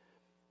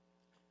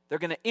 we're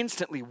going to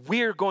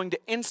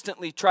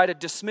instantly try to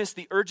dismiss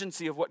the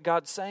urgency of what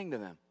God's saying to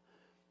them.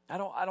 I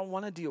don't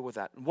want to deal with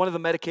that. And one of the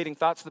medicating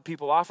thoughts that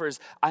people offer is,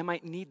 I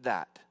might need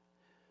that.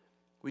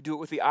 We do it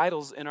with the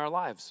idols in our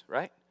lives,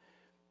 right?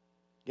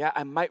 Yeah,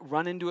 I might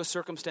run into a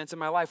circumstance in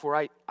my life where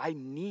I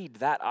need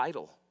that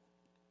idol.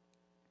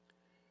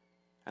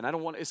 And I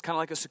don't want, it's kind of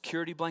like a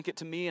security blanket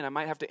to me, and I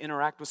might have to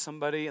interact with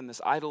somebody, and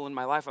this idol in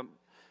my life,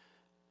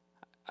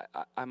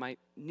 I might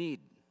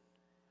need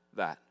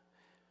that.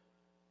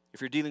 If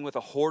you're dealing with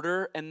a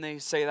hoarder and they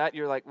say that,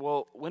 you're like,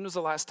 well, when was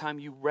the last time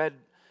you read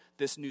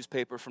this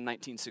newspaper from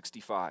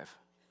 1965?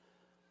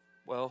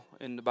 Well,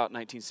 in about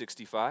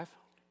 1965.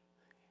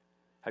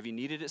 Have you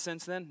needed it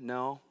since then?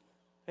 No.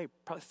 Hey,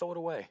 probably throw it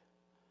away.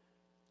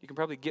 You can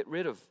probably get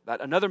rid of that.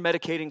 Another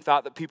medicating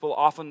thought that people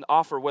often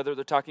offer, whether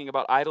they're talking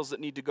about idols that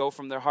need to go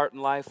from their heart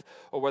and life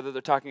or whether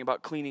they're talking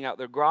about cleaning out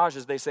their garage,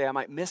 is they say, I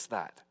might miss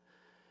that.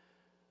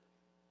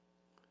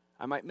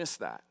 I might miss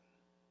that.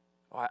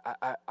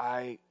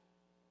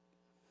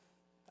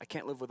 I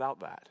can't live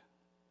without that.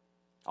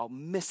 I'll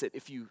miss it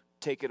if you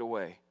take it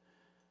away.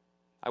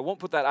 I won't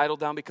put that idol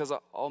down because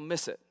I'll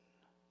miss it.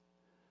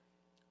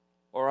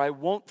 Or I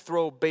won't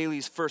throw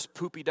Bailey's first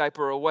poopy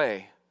diaper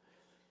away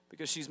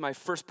because she's my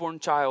firstborn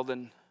child,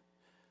 and,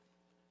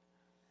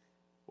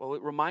 well,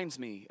 it reminds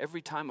me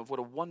every time of what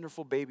a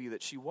wonderful baby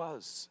that she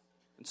was.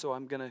 And so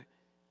I'm going to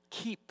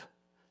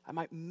I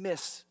might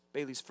miss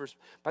Bailey's first.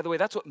 By the way,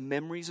 that's what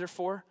memories are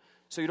for,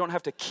 so you don't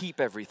have to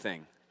keep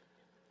everything.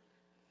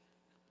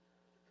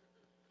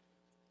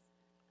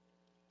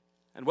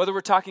 And whether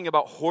we're talking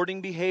about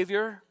hoarding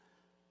behavior,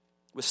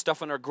 with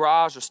stuff in our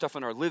garage or stuff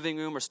in our living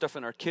room or stuff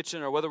in our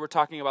kitchen, or whether we're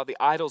talking about the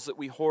idols that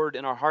we hoard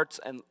in our hearts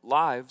and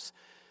lives,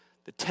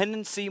 the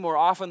tendency more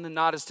often than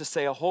not is to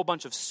say a whole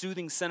bunch of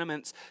soothing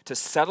sentiments to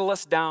settle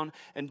us down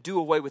and do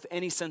away with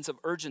any sense of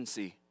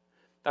urgency.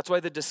 That's why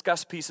the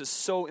discuss piece is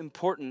so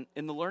important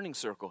in the learning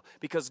circle,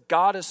 because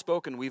God has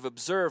spoken, we've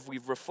observed,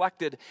 we've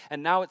reflected,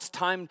 and now it's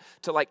time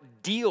to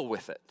deal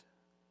with it.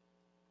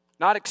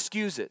 Not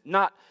excuse it,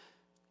 not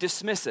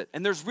dismiss it.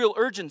 And there's real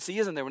urgency,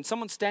 isn't there? When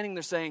someone's standing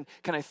there saying,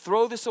 can I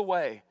throw this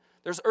away?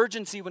 There's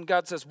urgency when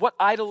God says, what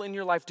idol in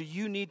your life do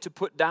you need to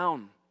put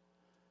down?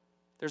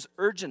 There's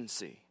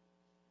urgency.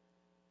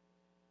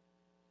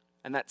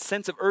 And that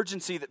sense of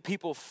urgency that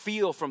people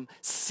feel from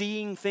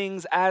seeing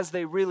things as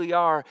they really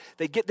are,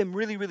 they get them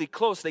really, really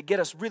close. They get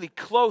us really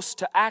close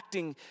to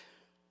acting.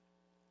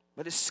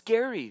 But it's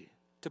scary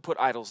to put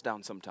idols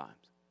down sometimes.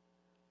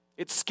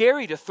 It's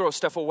scary to throw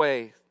stuff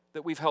away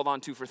that we've held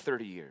on to for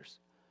 30 years.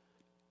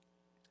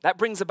 That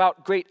brings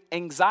about great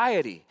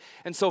anxiety.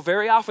 And so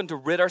very often, to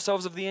rid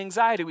ourselves of the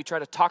anxiety, we try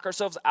to talk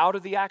ourselves out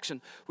of the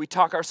action. We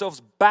talk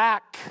ourselves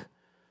back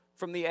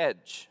from the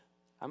edge.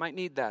 I might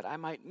need that. I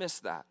might miss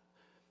that.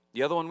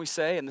 The other one we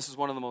say, and this is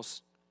one of the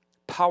most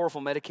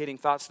powerful medicating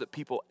thoughts that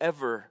people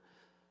ever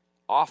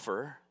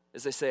offer,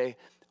 is they say,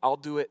 I'll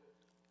do it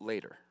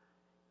later.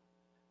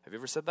 Have you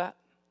ever said that?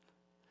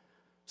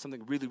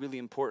 Something really, really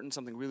important,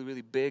 something really,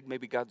 really big,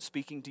 maybe God's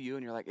speaking to you,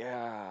 and you're like,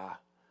 yeah,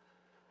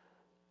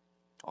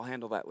 I'll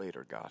handle that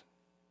later, God.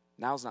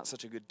 Now's not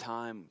such a good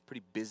time.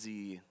 Pretty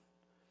busy.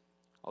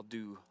 I'll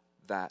do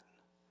that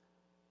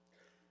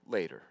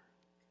later.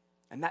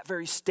 And that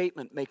very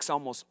statement makes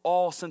almost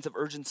all sense of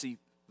urgency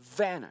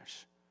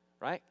vanish,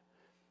 right?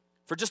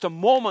 For just a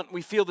moment,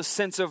 we feel the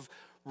sense of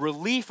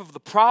relief of the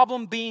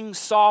problem being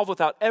solved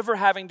without ever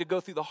having to go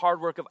through the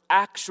hard work of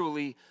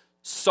actually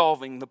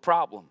solving the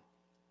problem.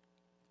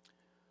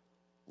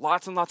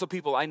 Lots and lots of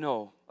people I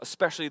know,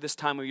 especially this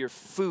time of year,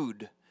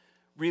 food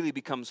really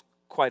becomes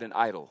quite an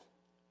idol,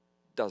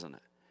 doesn't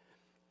it?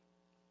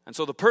 And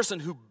so the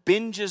person who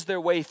binges their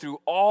way through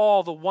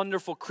all the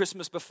wonderful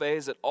Christmas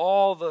buffets at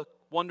all the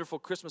wonderful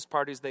Christmas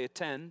parties they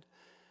attend,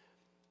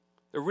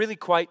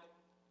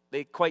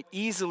 they quite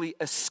easily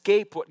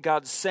escape what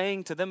God's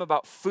saying to them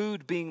about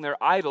food being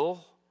their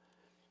idol,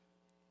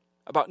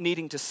 about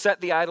needing to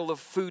set the idol of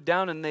food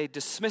down, and they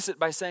dismiss it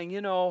by saying,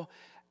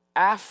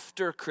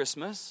 after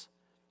Christmas,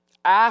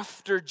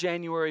 after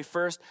January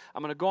 1st,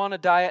 I'm going to go on a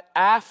diet.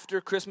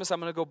 After Christmas, I'm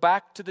going to go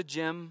back to the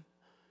gym.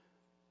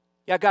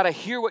 Yeah, God, I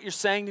hear what you're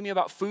saying to me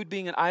about food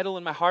being an idol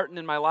in my heart and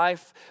in my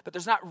life, but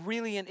there's not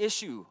really an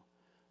issue.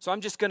 So I'm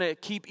just going to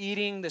keep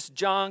eating this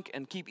junk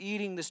and keep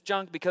eating this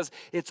junk because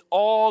it's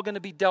all going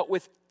to be dealt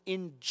with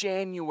in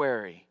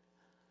January.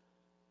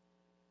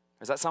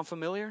 Does that sound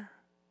familiar?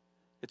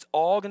 It's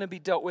all going to be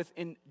dealt with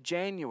in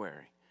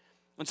January.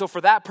 And so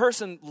for that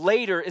person,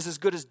 later is as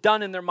good as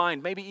done in their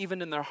mind, maybe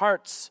even in their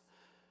hearts.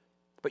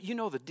 But you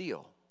know the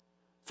deal.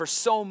 For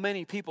so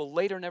many people,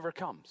 later never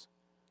comes.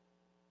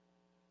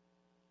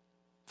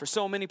 For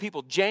so many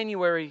people,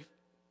 January,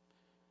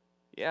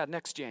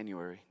 next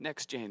January,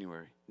 next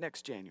January,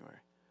 next January.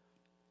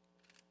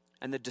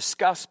 And the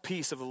discuss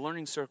piece of the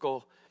learning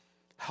circle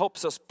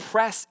helps us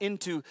press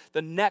into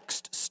the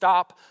next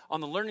stop on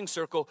the learning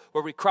circle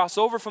where we cross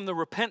over from the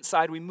repent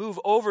side, we move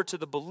over to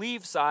the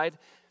believe side,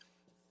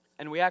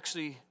 and we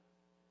actually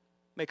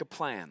make a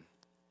plan.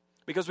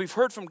 Because we've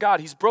heard from God,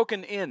 He's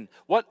broken in.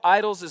 What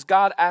idols is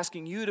God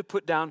asking you to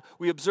put down?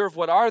 We observe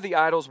what are the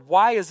idols.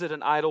 Why is it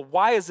an idol?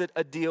 Why is it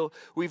a deal?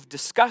 We've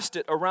discussed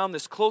it around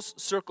this close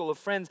circle of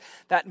friends.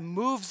 That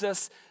moves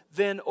us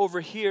then over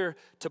here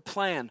to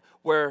plan,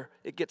 where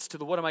it gets to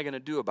the what am I going to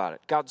do about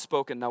it? God's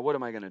spoken, now what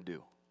am I going to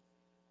do?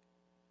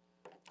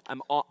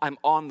 I'm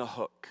on the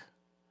hook.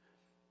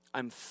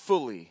 I'm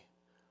fully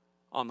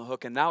on the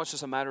hook. And now it's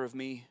just a matter of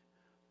me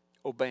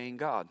obeying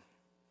God.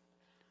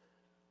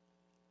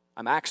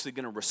 I'm actually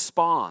going to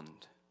respond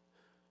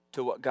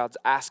to what God's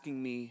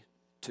asking me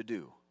to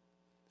do.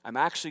 I'm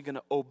actually going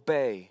to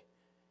obey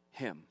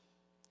Him.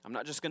 I'm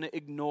not just going to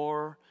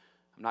ignore.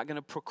 I'm not going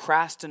to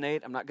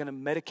procrastinate. I'm not going to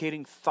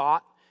medicating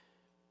thought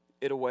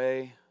it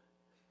away.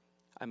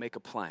 I make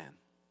a plan.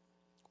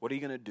 What are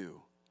you going to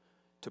do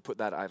to put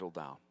that idol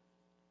down?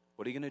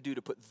 What are you going to do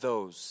to put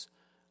those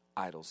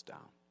idols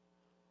down?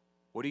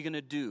 What are you going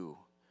to do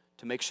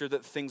to make sure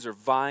that things are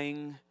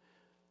vying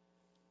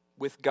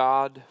with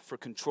God for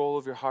control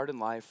of your heart and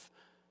life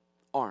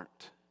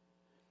aren't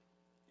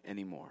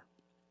anymore?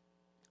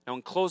 Now,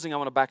 in closing, I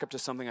want to back up to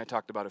something I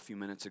talked about a few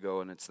minutes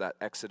ago, and it's that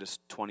Exodus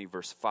 20,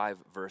 verse 5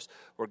 verse,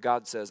 where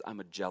God says, I'm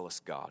a jealous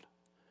God.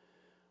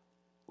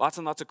 Lots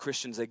and lots of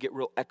Christians, they get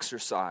real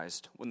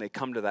exercised when they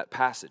come to that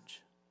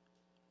passage.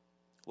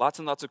 Lots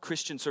and lots of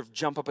Christians sort of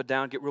jump up and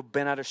down, get real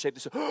bent out of shape. They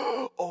say,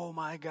 oh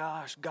my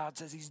gosh, God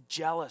says he's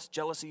jealous.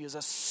 Jealousy is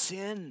a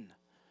sin.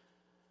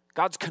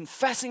 God's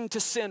confessing to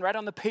sin right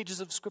on the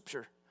pages of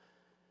Scripture.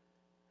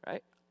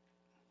 Right?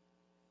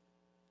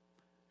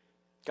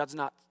 God's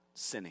not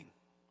sinning.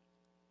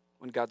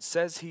 When God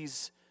says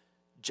he's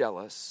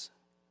jealous,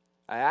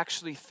 I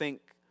actually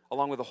think,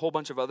 along with a whole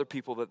bunch of other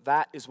people,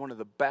 that is one of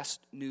the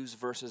best news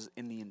verses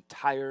in the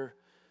entire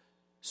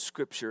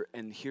Scripture,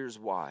 and here's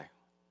why.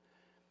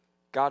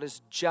 God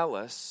is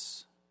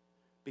jealous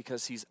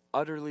because he's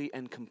utterly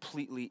and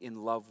completely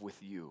in love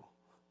with you.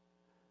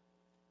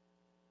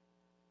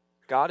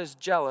 God is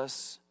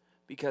jealous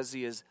because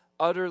he is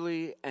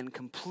utterly and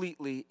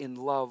completely in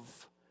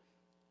love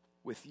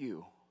with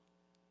you.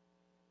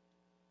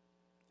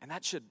 And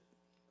that should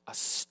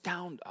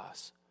astound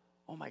us.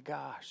 Oh my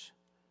gosh.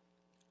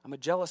 I'm a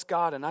jealous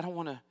God, and I don't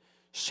want to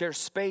share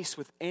space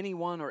with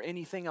anyone or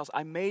anything else.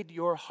 I made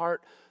your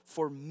heart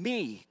for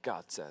me,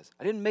 God says.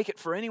 I didn't make it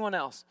for anyone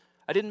else.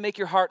 I didn't make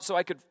your heart so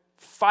I could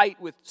fight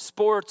with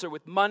sports or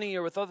with money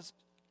or with others.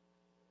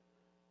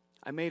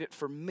 I made it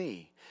for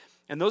me.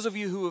 And those of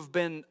you who have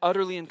been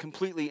utterly and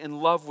completely in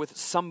love with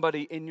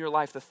somebody in your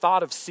life, the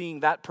thought of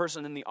seeing that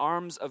person in the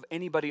arms of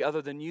anybody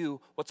other than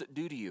you, what's it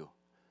do to you?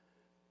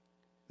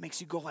 It makes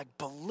you go like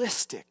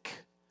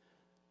ballistic,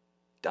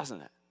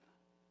 doesn't it?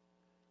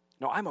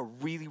 No, I'm a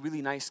really,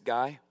 really nice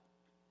guy.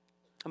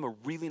 I'm a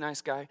really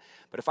nice guy.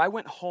 But if I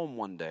went home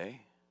one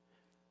day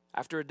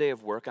after a day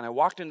of work and I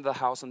walked into the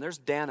house and there's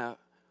Dana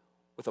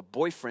with a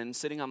boyfriend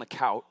sitting on the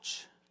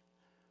couch,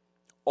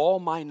 all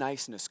my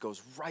niceness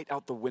goes right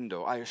out the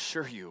window, I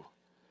assure you.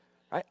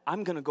 Right?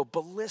 I'm going to go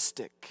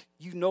ballistic.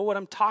 You know what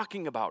I'm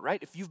talking about,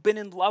 right? If you've been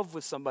in love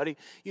with somebody,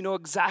 you know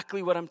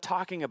exactly what I'm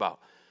talking about.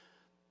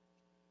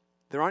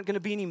 There aren't going to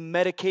be any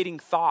medicating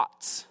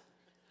thoughts.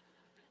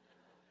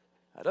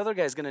 That other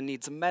guy's going to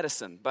need some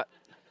medicine, but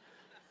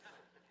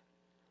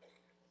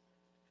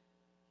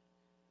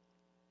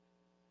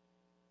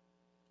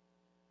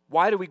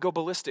why do we go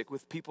ballistic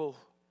with people,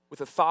 with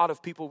the thought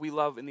of people we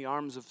love in the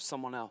arms of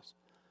someone else?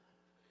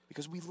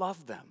 Because we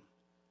love them.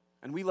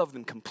 And we love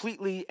them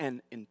completely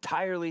and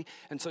entirely.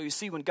 And so you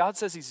see, when God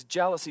says he's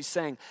jealous, he's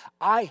saying,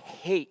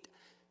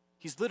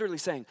 he's literally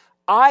saying,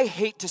 I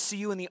hate to see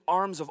you in the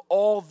arms of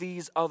all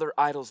these other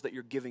idols that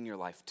you're giving your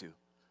life to.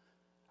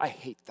 I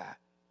hate that.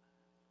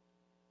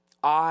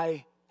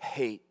 I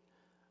hate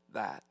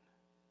that.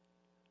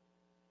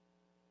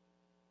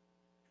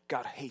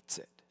 God hates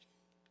it.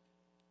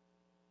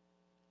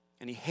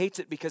 And he hates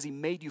it because he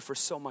made you for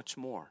so much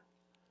more.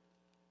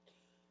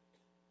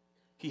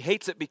 He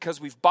hates it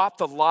because we've bought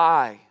the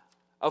lie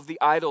of the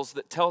idols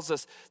that tells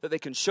us that they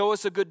can show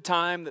us a good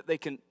time, that they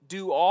can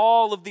do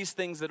all of these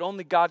things that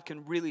only God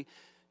can really.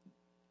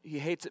 He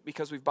hates it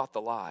because we've bought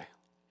the lie.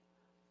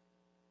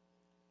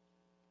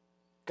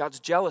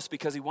 God's jealous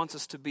because he wants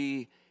us to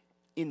be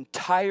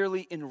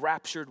entirely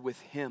enraptured with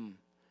him.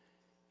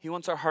 He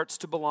wants our hearts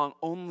to belong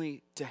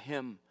only to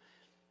him.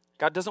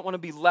 God doesn't want to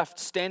be left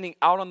standing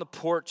out on the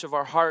porch of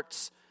our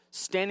hearts,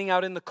 standing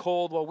out in the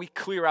cold while we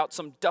clear out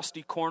some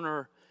dusty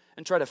corner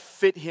and try to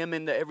fit him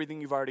into everything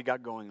you've already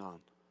got going on.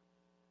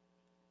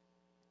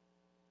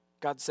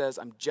 God says,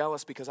 I'm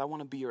jealous because I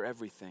want to be your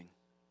everything.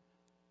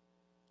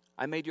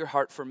 I made your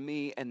heart for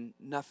me and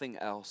nothing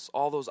else.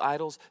 All those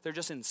idols, they're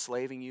just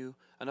enslaving you.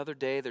 Another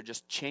day, they're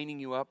just chaining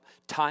you up,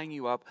 tying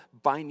you up,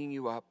 binding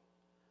you up.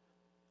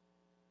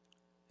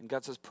 And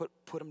God says, put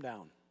them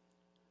down.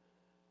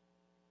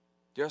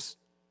 Just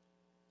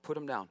put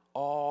them down.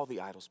 All the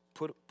idols,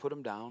 put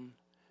them down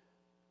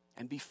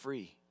and be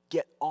free.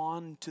 Get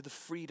on to the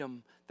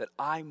freedom that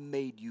I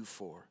made you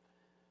for,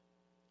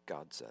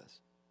 God says.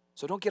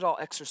 So don't get all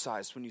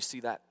exercised when you see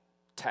that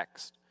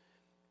text.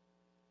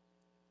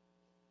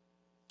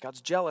 God's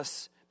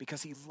jealous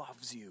because he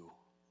loves you.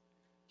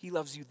 He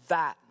loves you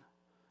that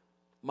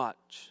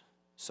much.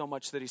 So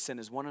much that he sent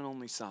his one and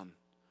only son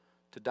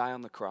to die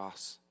on the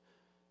cross,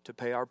 to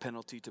pay our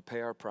penalty, to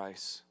pay our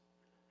price.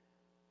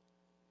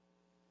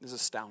 This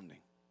is astounding.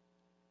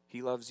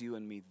 He loves you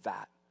and me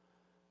that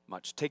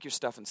much. Take your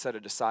stuff and set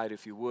it aside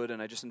if you would,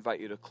 and I just invite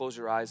you to close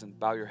your eyes and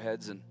bow your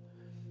heads and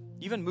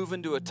even move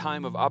into a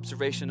time of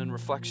observation and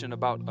reflection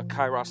about a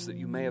kairos that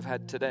you may have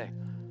had today.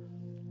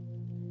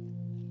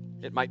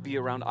 It might be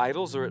around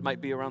idols or it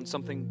might be around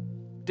something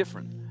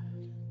different.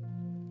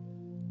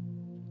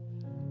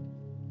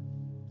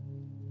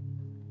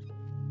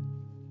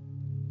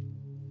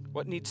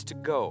 What needs to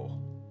go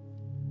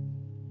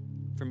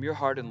from your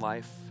heart and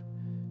life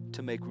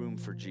to make room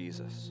for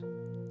Jesus?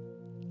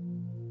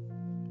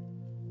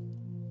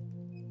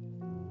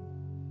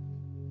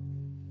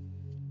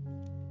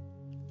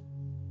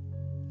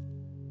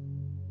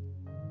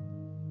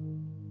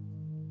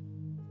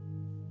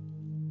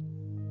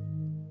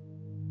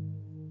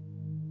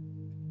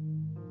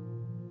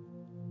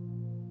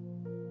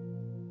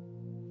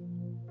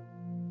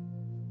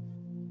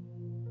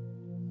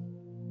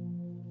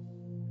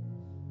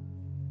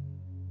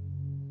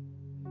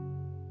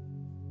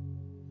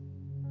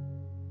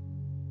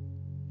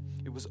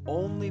 It was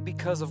only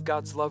because of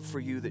God's love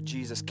for you that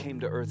Jesus came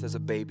to earth as a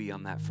baby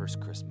on that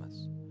first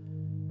Christmas.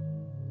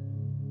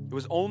 It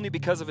was only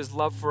because of his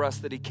love for us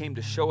that he came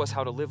to show us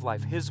how to live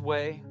life his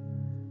way.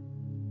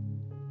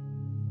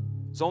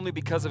 It's only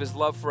because of his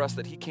love for us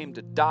that he came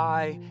to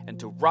die and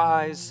to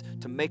rise,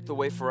 to make the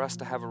way for us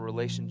to have a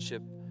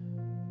relationship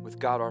with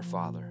God our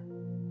Father.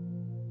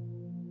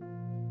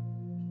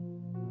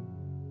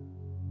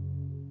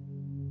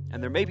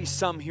 And there may be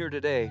some here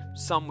today,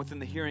 some within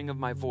the hearing of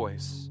my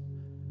voice,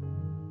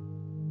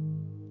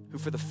 who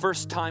for the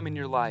first time in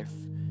your life,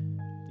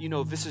 you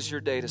know this is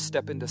your day to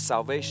step into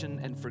salvation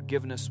and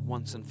forgiveness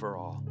once and for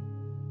all.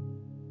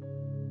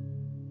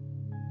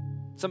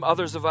 Some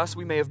others of us,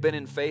 we may have been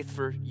in faith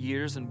for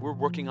years and we're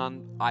working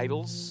on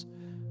idols.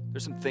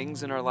 There's some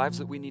things in our lives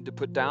that we need to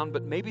put down,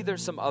 but maybe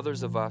there's some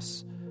others of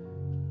us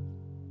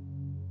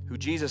who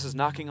Jesus is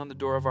knocking on the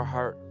door of our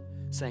heart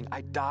saying, I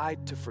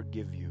died to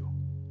forgive you.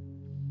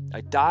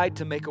 I died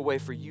to make a way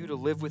for you to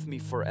live with me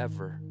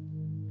forever.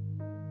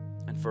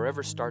 And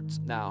forever starts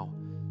now.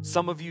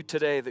 Some of you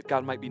today that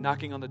God might be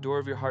knocking on the door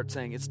of your heart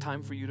saying, it's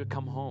time for you to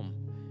come home.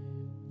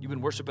 You've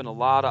been worshiping a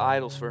lot of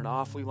idols for an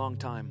awfully long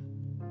time.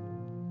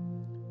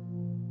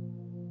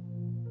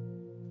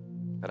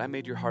 But I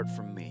made your heart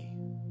for me.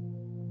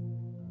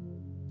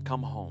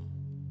 Come home.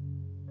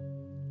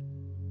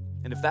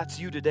 And if that's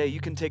you today, you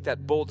can take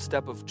that bold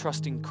step of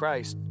trusting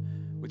Christ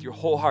with your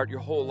whole heart, your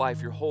whole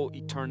life, your whole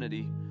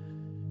eternity,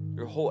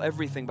 your whole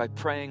everything by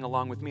praying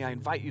along with me. I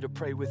invite you to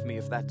pray with me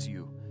if that's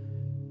you.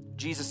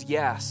 Jesus,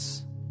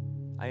 yes,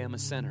 I am a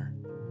sinner.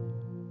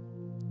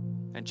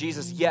 And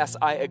Jesus, yes,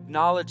 I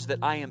acknowledge that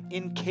I am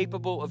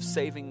incapable of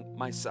saving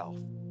myself.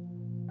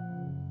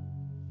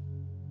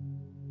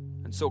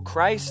 And so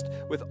Christ,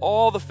 with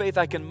all the faith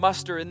I can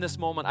muster in this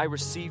moment, I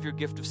receive your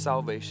gift of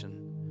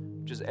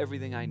salvation, which is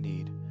everything I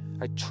need.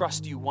 I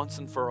trust you once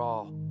and for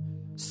all.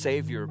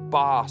 Savior,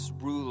 boss,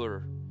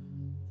 ruler,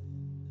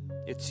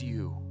 it's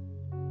you.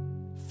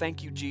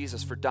 Thank you,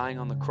 Jesus, for dying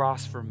on the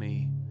cross for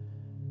me.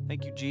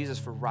 Thank you, Jesus,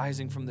 for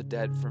rising from the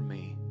dead for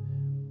me.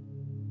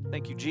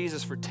 Thank you,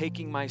 Jesus, for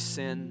taking my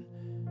sin.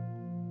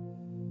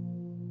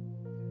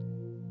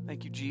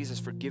 Thank you, Jesus,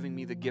 for giving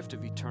me the gift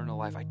of eternal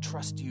life. I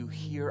trust you.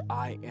 Here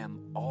I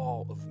am,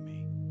 all of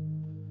me.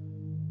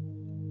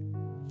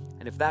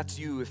 And if that's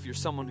you, if you're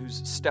someone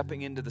who's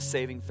stepping into the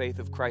saving faith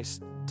of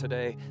Christ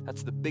today,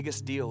 that's the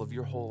biggest deal of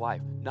your whole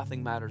life.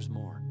 Nothing matters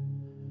more.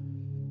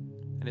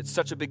 And it's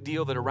such a big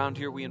deal that around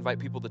here we invite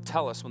people to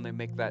tell us when they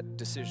make that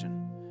decision.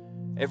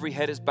 Every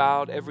head is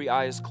bowed, every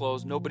eye is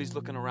closed. Nobody's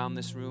looking around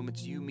this room.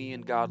 It's you, me,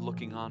 and God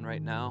looking on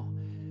right now.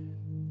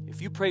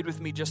 If you prayed with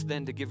me just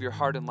then to give your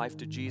heart and life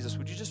to Jesus,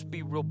 would you just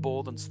be real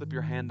bold and slip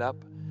your hand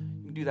up?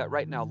 You can do that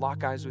right now.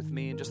 Lock eyes with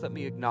me and just let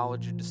me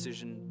acknowledge your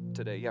decision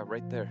today. Yeah,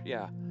 right there.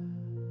 Yeah.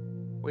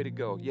 Way to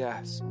go.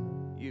 Yes.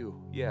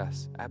 You.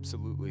 Yes.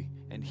 Absolutely.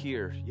 And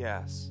here.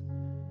 Yes.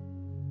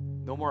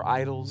 No more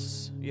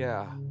idols.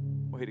 Yeah.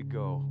 Way to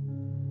go.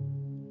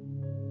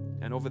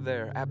 And over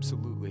there.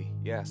 Absolutely.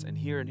 Yes. And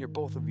here,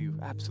 both of you.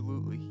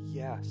 Absolutely.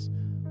 Yes.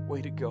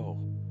 Way to go.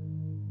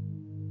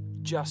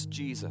 Just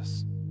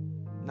Jesus.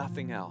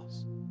 Nothing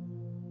else.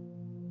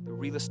 The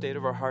real estate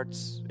of our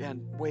hearts,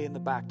 and way in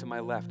the back to my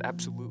left,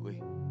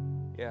 absolutely.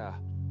 Yeah.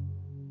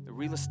 The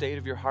real estate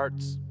of your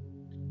hearts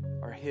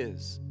are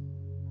His.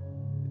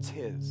 It's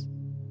His.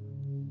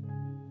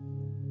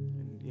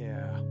 And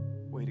yeah,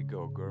 way to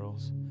go,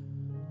 girls.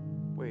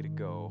 Way to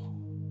go.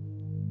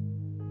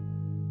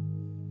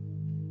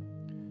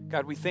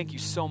 God, we thank you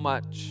so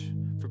much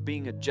for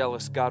being a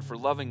jealous God, for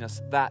loving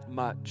us that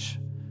much,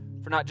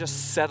 for not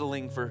just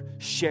settling for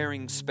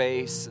sharing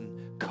space and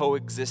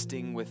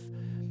coexisting with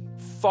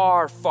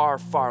far, far,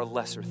 far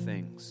lesser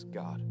things,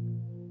 God.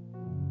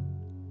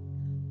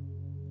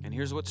 And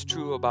here's what's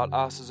true about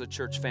us as a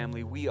church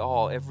family. We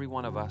all, every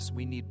one of us,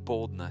 we need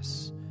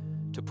boldness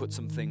to put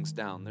some things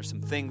down. There's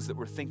some things that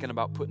we're thinking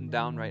about putting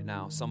down right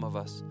now, some of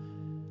us.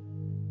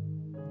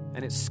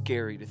 And it's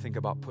scary to think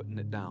about putting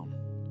it down.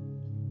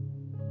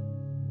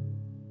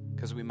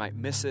 Because we might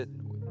miss it,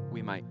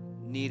 we might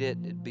need it.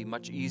 It'd be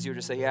much easier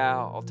to say, yeah,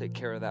 I'll take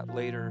care of that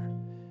later.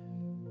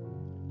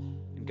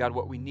 And God,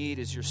 what we need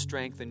is your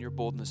strength and your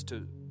boldness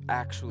to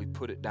actually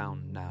put it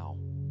down now.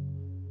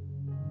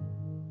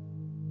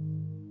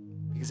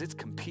 Because it's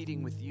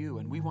competing with you,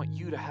 and we want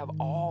you to have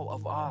all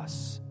of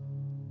us.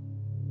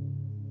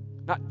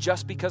 Not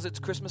just because it's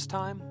Christmas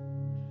time,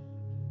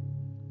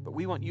 but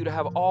we want you to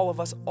have all of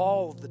us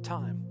all of the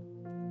time,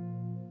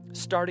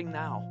 starting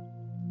now.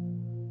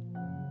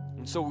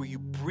 And so will you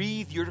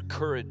breathe your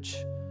courage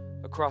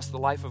across the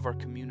life of our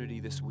community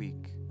this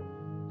week?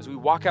 As we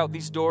walk out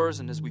these doors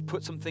and as we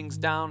put some things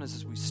down,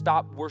 as we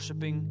stop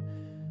worshiping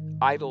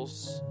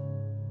idols,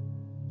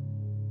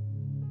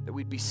 that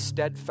we'd be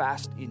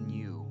steadfast in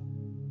you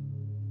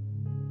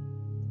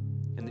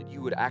and that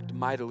you would act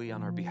mightily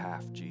on our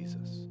behalf,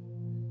 Jesus.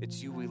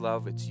 It's you we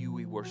love, it's you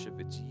we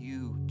worship, it's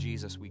you,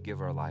 Jesus, we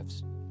give our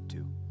lives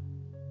to.